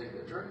boys, to tell you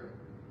the truth.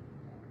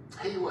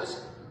 He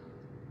was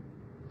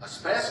a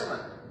specimen.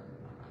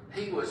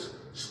 He was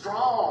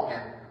strong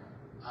and,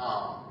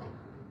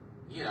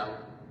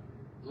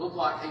 looked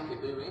like he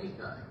could do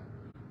anything.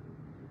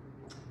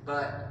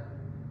 But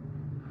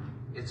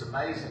it's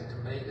amazing to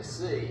me to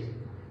see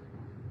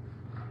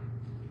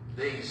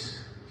these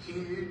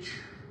huge,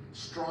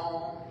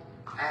 strong,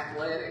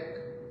 athletic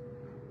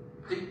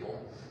people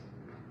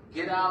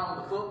get out on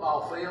the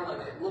football field,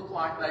 and it looked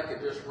like they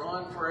could just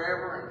run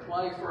forever and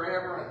play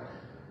forever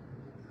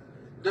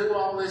and do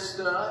all this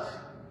stuff.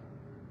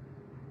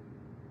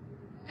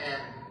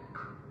 And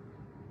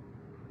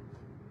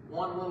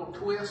one little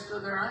twist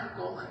of their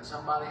ankle, and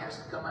somebody has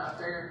to come out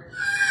there,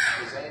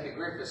 as Andy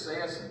Griffith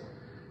says, and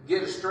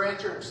get a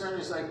stretcher. And as soon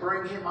as they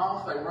bring him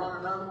off, they run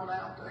another one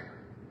out there.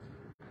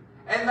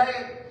 And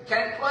they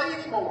can't play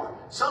anymore.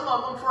 Some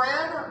of them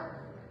forever.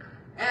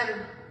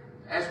 And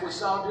as we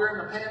saw during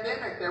the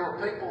pandemic, there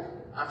were people,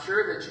 I'm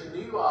sure that you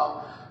knew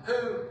of,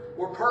 who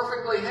were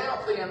perfectly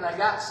healthy, and they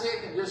got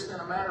sick, and just in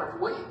a matter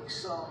of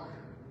weeks, some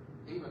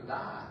even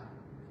died.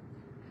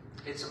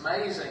 It's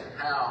amazing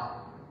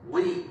how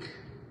weak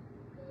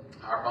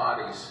our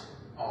bodies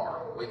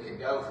are. We can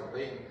go from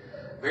being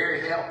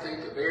very healthy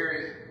to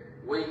very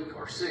weak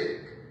or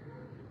sick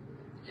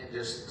in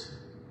just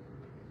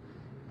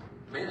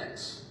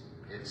minutes,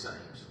 it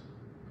seems.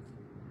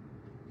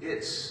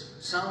 It's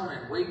sown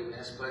in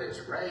weakness, but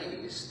it's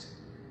raised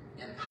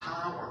in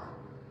power.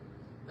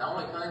 The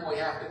only thing we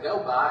have to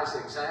go by is the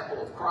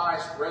example of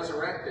Christ's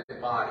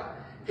resurrected body.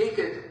 He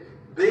could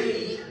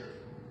be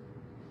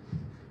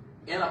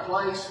in a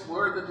place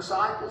where the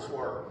disciples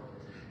were.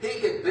 He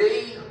could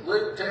be,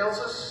 Luke tells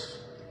us,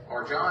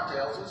 or John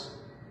tells us,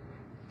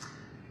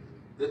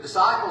 the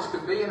disciples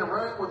could be in a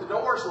room with the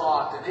doors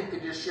locked, and he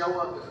could just show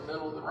up in the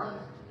middle of the room.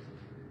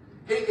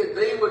 He could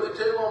be with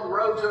the two on the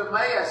road to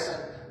Emmaus,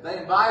 and they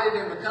invited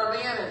him to come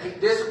in, and he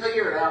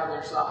disappeared out of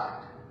their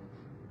sight.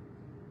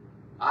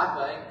 I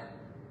think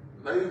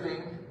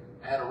moving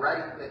at a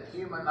rate that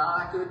human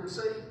eye couldn't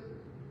see.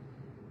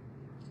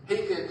 He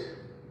could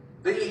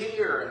be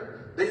here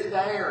and be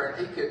there,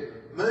 and he could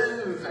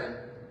move, and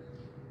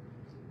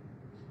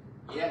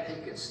yet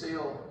he could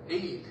still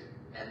eat,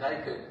 and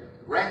they could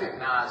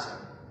recognize him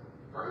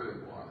for who he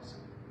was.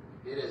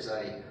 It is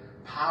a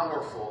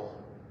powerful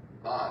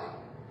body.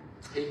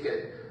 He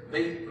could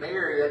meet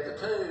Mary at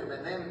the tomb,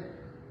 and then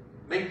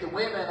meet the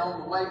women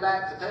on the way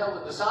back to tell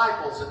the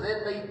disciples, and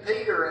then meet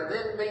Peter, and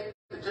then meet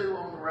the two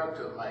on the road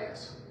to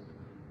Emmaus.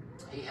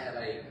 He had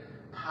a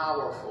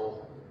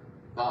powerful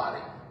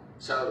body.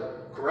 So,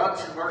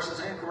 corruption versus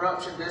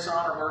incorruption,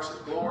 dishonor versus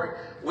glory,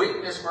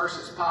 weakness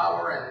versus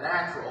power, and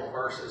natural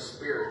versus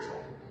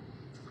spiritual.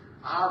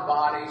 Our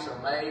bodies are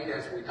made,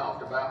 as we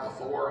talked about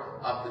before,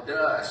 of the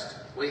dust.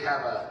 We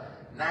have a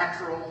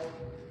natural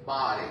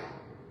body.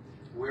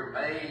 We're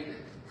made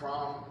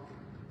from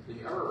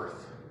the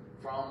earth,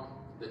 from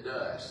the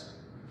dust.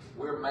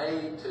 We're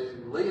made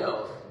to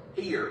live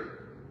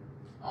here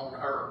on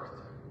earth.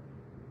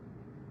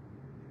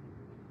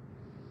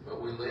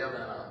 But we live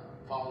in a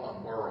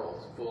fallen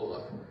world full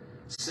of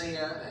sin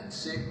and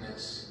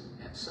sickness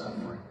and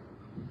suffering.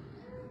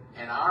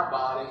 And our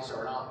bodies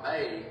are not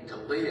made to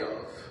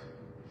live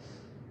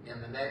in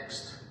the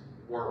next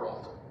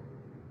world.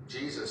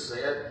 Jesus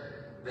said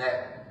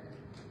that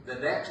the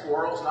next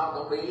world's not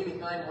going to be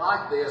anything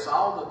like this.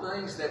 All the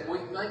things that we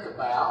think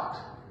about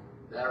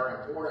that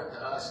are important to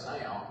us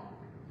now,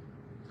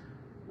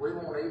 we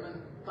won't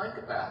even think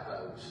about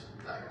those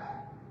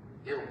there.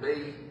 It'll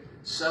be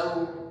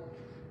so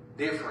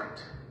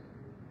different.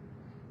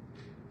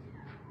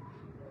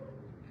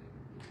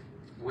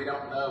 We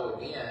don't know,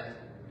 again,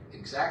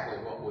 exactly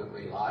what we'll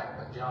be like,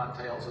 but John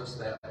tells us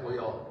that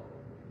we'll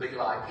be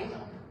like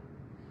him.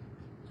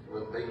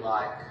 We'll be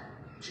like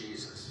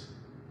Jesus.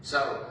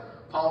 So,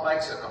 Paul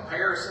makes a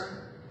comparison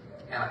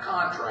and a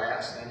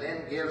contrast, and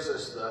then gives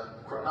us the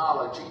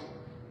chronology.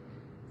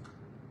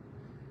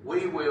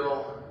 We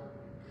will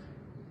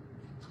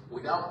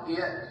We don't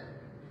get,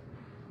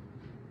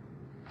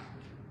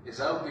 as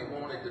Opie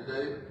wanted to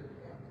do.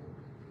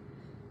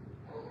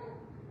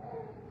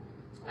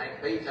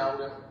 Aunt B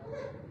told him,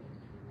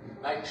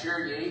 make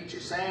sure you eat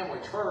your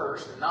sandwich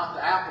first and not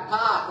the apple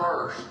pie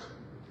first.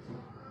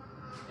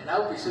 And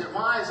Opie said,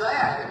 why is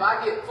that? If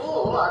I get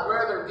full, I'd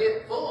rather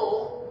get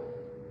full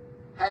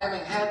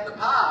having had the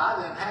pie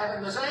than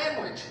having the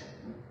sandwich.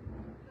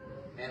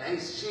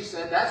 And she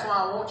said, that's why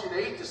I want you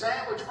to eat the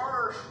sandwich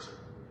first.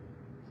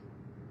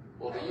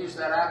 Well, to use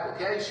that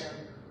application,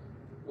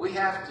 we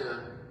have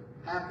to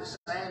have the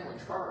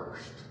sandwich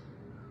first.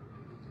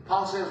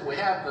 Paul says we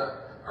have the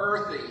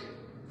earthy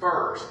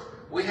first.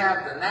 We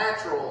have the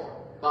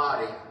natural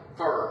body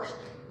first.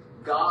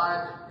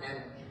 God,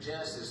 in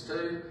Genesis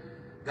 2,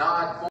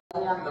 God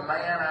formed the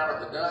man out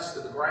of the dust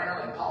of the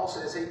ground, and Paul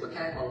says he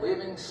became a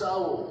living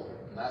soul.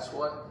 And that's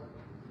what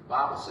the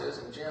Bible says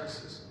in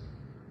Genesis.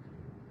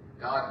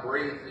 God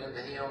breathed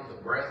into him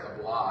the breath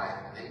of life,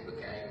 and he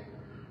became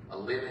a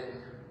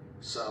living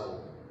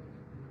soul.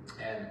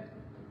 And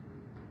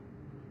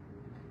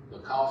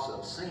because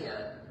of sin,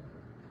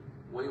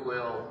 we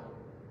will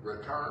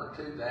return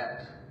to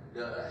that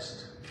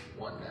dust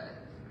one day.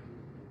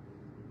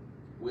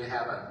 We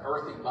have an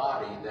earthy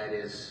body that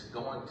is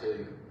going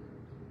to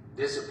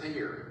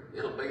disappear.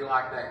 It'll be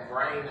like that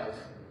grain of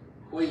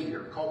wheat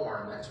or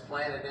corn that's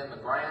planted in the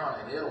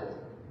ground, and it'll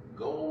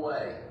go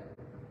away.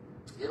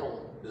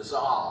 It'll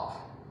dissolve.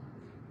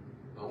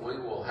 But we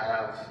will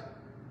have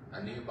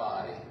a new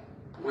body.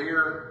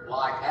 We're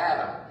like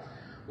Adam.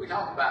 We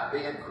talk about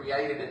being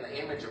created in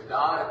the image of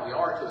God, and we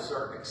are to a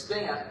certain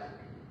extent.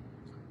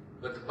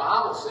 But the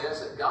Bible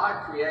says that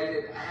God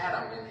created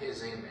Adam in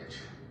his image.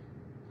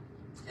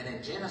 And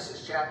in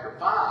Genesis chapter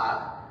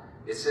 5,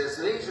 it says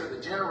these are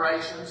the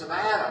generations of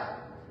Adam.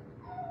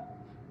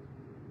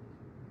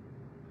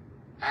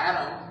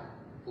 Adam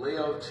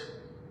lived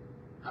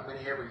how many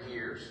ever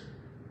years?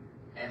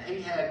 And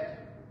he had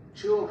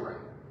children.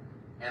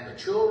 And the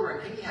children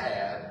he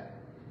had,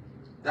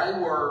 they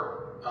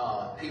were,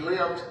 he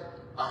lived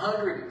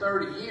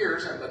 130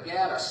 years and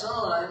begat a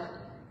son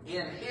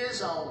in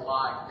his own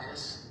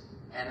likeness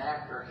and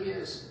after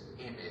his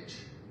image.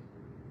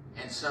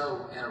 And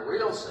so, in a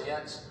real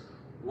sense,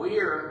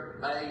 we're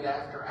made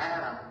after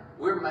Adam.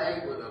 We're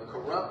made with a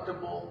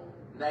corruptible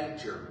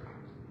nature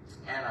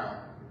and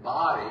a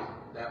body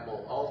that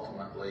will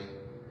ultimately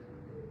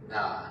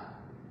die.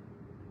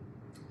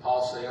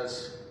 Paul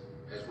says,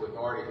 as we've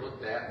already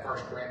looked at, 1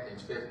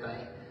 Corinthians 15,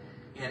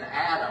 in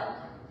Adam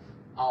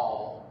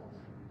all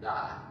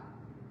die.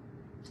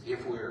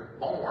 If we're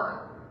born,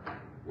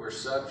 we're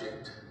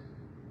subject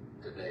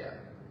to death.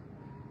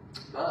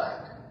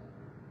 But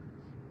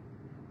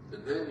the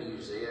good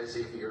news is,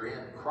 if you're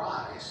in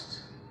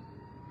Christ,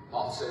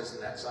 Paul says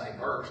in that same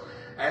verse,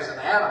 as in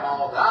Adam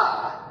all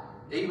die,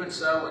 even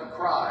so in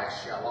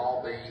Christ shall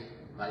all be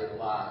made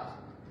alive.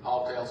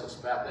 Paul tells us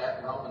about that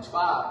in Romans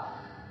 5.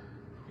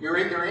 You're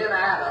either in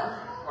Adam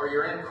or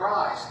you're in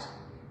Christ.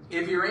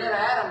 If you're in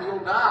Adam,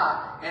 you'll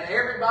die. And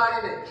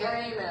everybody that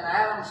came in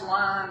Adam's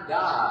line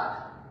died.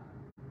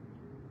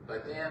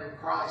 But then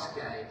Christ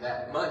came,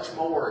 that much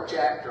more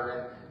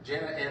chapter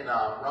in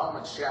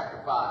Romans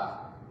chapter 5.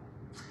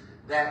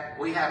 That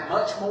we have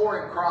much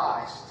more in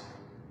Christ.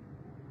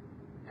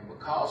 And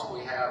because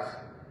we have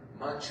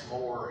much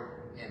more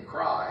in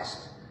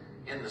Christ,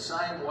 in the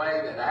same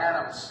way that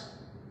Adam's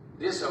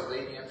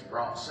disobedience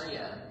brought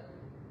sin,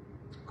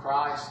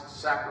 Christ's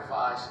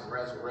sacrifice and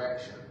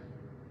resurrection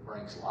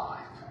brings life.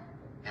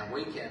 And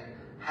we can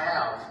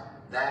have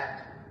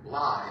that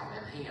life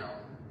in him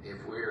if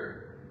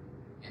we're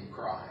in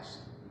Christ.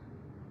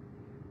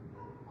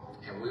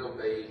 And we'll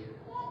be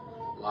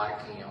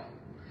like him.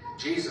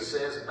 Jesus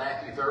says in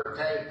Matthew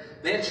 13,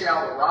 then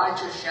shall the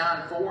righteous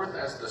shine forth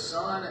as the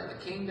sun in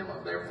the kingdom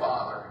of their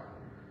Father.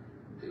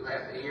 Who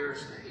hath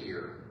ears to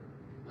hear,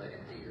 let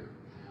him hear.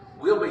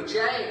 We'll be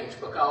changed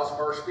because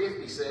verse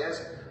 50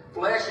 says,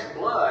 flesh and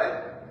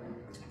blood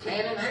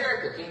can't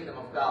inherit the kingdom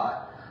of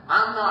God.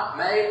 I'm not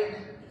made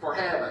for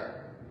heaven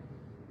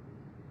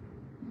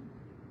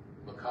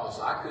because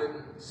I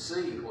couldn't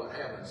see what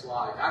heaven's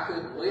like. I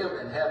couldn't live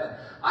in heaven.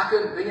 I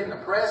couldn't be in the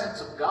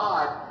presence of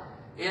God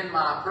in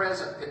my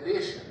present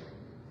condition.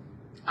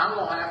 I'm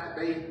going to have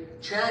to be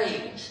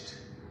changed.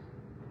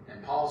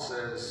 And Paul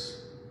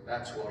says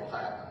that's what will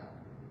happen.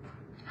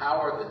 How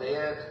are the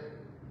dead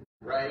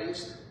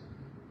raised?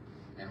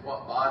 And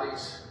what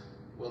bodies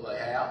will they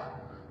have?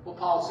 Well,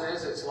 Paul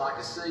says it's like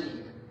a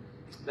seed.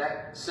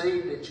 That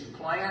seed that you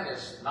plant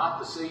is not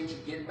the seed you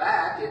get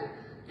back.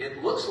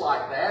 It looks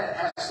like that. It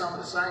has some of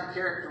the same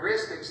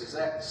characteristics as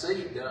that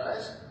seed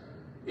does.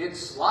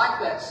 It's like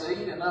that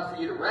seed enough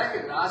for you to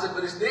recognize it,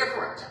 but it's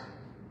different.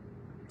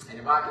 And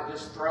if I could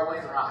just throw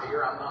in right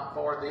here, I'm not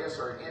for this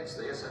or against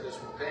this, I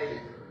just want to tell you,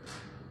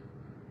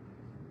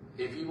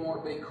 if you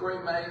want to be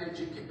cremated,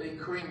 you can be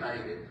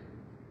cremated.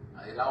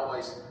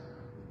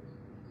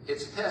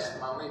 It's a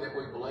testimony that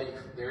we believe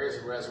there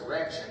is a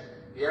resurrection.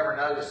 You ever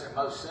notice in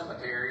most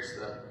cemeteries,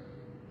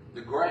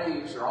 the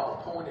graves are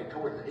all pointed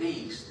toward the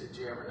east. Did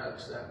you ever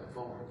notice that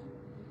before?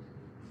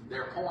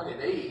 They're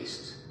pointed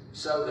east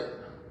so that,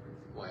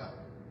 well,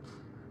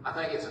 I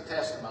think it's a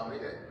testimony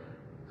that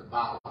the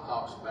Bible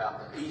talks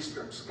about the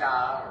eastern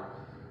sky or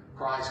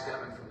Christ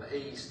coming from the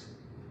east.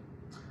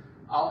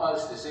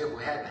 Almost as if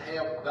we had to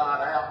help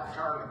God out and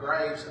turn the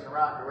graves in the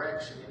right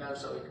direction, you know,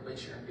 so He can be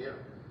sure and get them.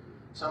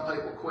 Some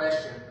people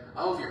question,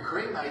 oh, if you're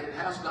cremated,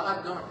 how's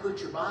God going to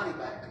put your body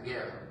back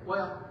together?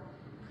 Well,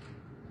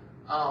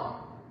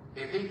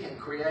 if He can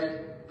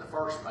create the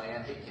first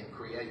man, He can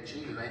create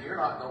you, and you're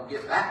not going to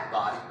get that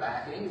body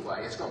back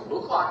anyway. It's going to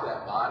look like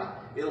that body.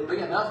 It'll be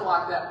enough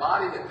like that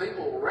body that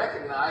people will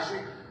recognize you,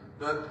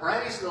 but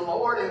praise the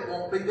Lord, it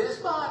won't be this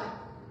body.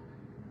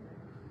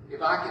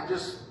 If I can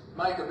just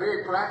make a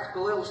very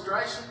practical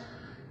illustration,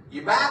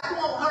 your back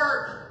won't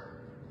hurt.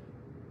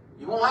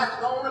 You won't have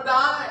to go on a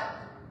diet.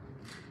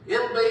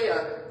 It'll be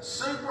a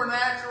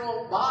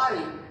supernatural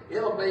body.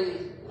 It'll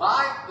be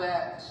like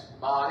that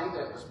body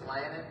that was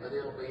planted, but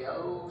it'll be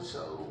oh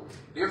so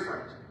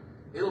different.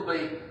 It'll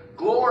be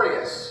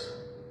glorious,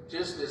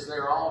 just as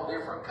there are all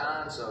different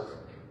kinds of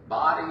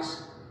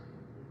bodies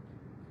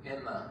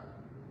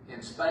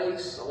in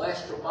space,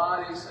 celestial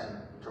bodies and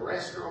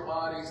terrestrial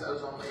bodies,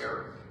 those on the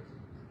earth,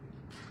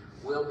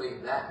 will be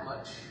that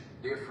much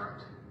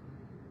different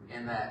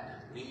in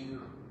that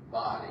new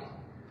body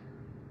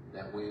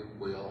that we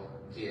will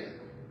get.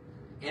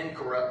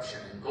 Incorruption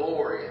and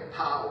glory and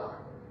power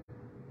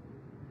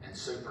and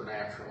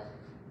supernatural.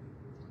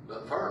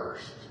 But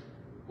first,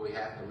 we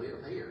have to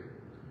live here.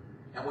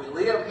 And we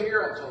live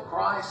here until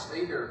Christ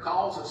either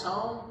calls us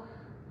home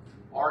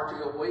or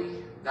till we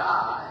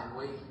die and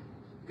we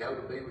go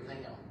to be with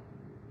Him.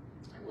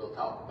 And we'll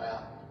talk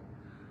about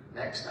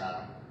next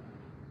time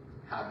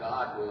how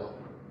God will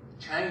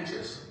change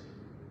us,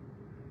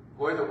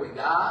 whether we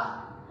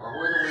die or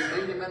whether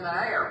we meet Him in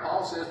the air.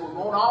 Paul says we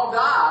won't all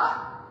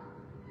die,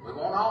 we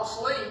won't all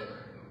sleep,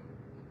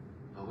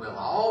 but we'll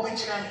all be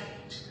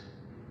changed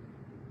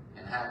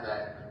and have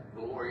that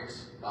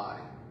glorious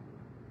body.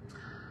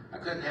 I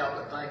couldn't help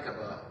but think of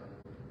a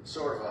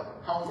sort of a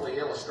homely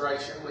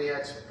illustration. We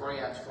had some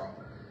friends from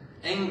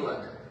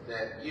England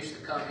that used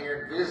to come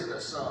here and visit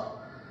us some.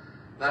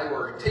 They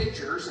were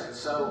teachers, and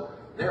so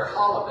their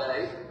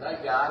holiday they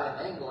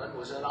got in England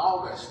was in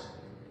August.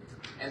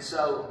 And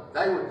so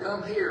they would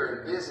come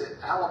here and visit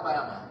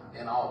Alabama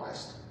in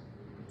August.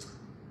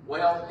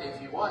 Well,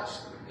 if you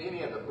watched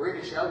any of the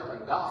British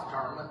Open golf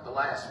tournament the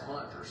last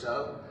month or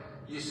so,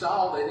 you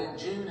saw that in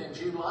June and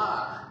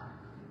July,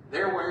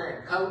 they're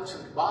wearing coats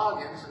and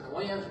toboggans and the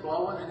wind's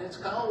blowing and it's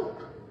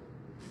cold.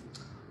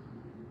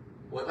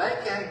 Well, they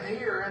came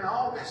here in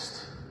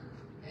August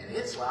and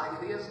it's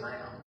like it is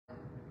now.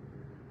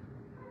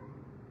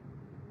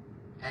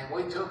 And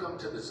we took them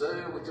to the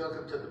zoo, we took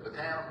them to the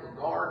botanical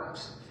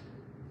gardens,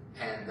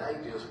 and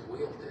they just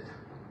wilted.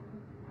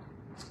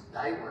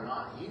 They were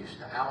not used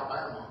to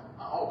Alabama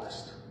in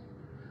August.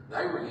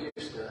 They were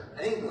used to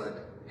England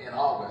in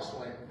August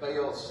when it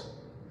feels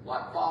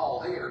like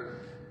fall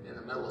here in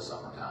the middle of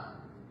summertime.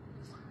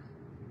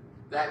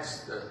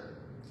 That's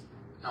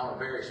on a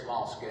very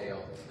small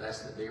scale,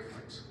 that's the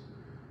difference.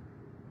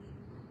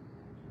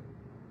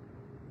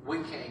 We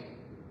can't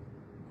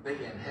be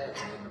in heaven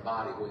in the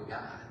body we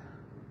got.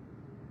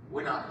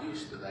 We're not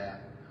used to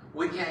that.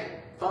 We can't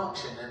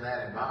function in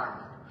that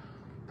environment.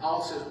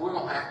 Paul says we're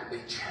going to have to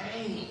be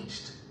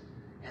changed.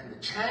 And the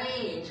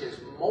change is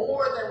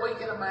more than we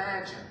can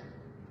imagine.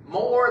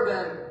 More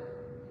than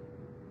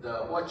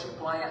what you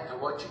plant to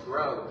what you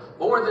grow.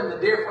 More than the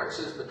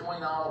differences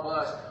between all of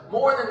us.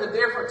 More than the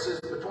differences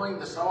between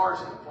the stars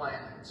and the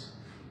planets.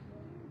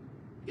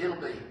 It'll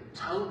be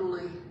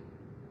totally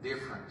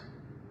different.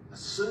 A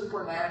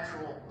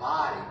supernatural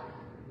body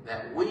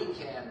that we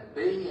can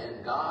be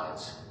in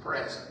God's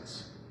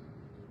presence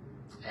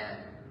and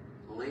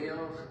live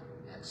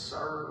and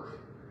serve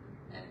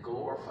and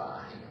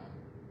glorify Him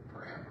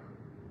forever.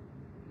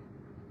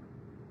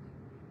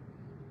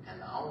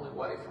 And the only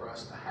way for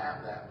us to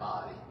have that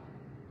body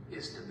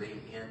is to be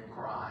in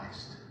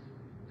Christ.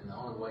 And the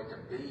only way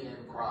to be in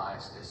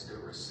Christ is to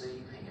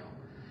receive Him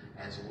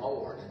as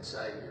Lord and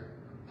Savior.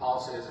 Paul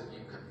says if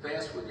you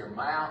confess with your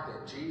mouth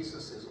that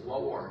Jesus is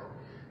Lord,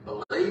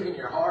 believe in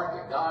your heart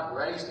that God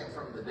raised Him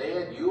from the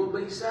dead, you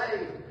will be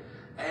saved.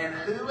 And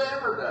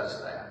whoever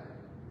does that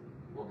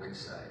will be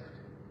saved.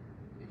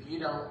 If you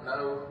don't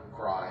know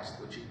Christ,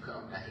 would you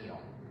come to Him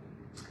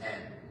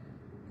and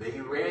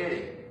be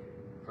ready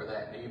for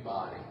that new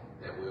body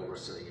that we'll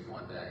receive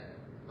one day?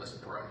 Let's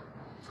pray.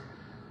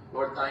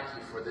 Lord, thank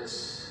you for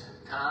this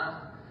time.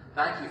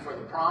 Thank you for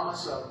the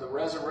promise of the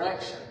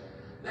resurrection,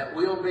 that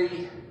we'll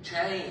be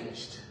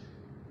changed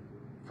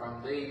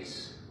from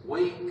these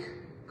weak,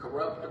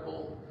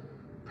 corruptible,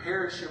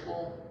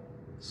 perishable,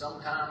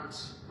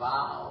 sometimes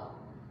vile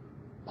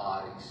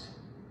bodies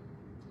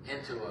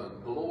into a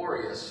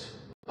glorious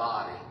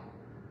body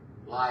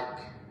like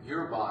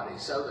your body,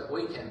 so that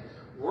we can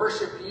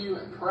worship you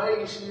and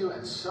praise you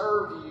and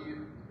serve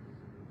you,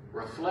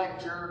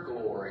 reflect your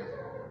glory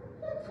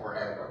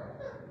forever.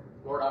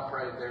 Lord, I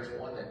pray if there's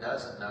one that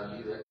doesn't know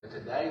you, that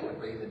today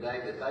would be the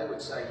day that they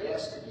would say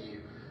yes to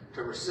you,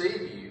 to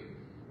receive you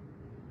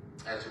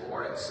as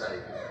Lord and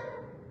Savior.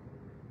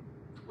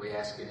 We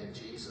ask it in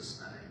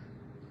Jesus'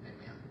 name.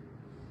 Amen.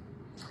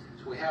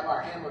 So we have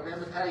our hymn of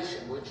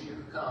invitation. Would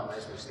you come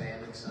as we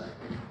stand and sing?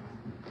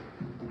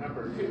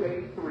 Number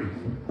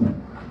 283.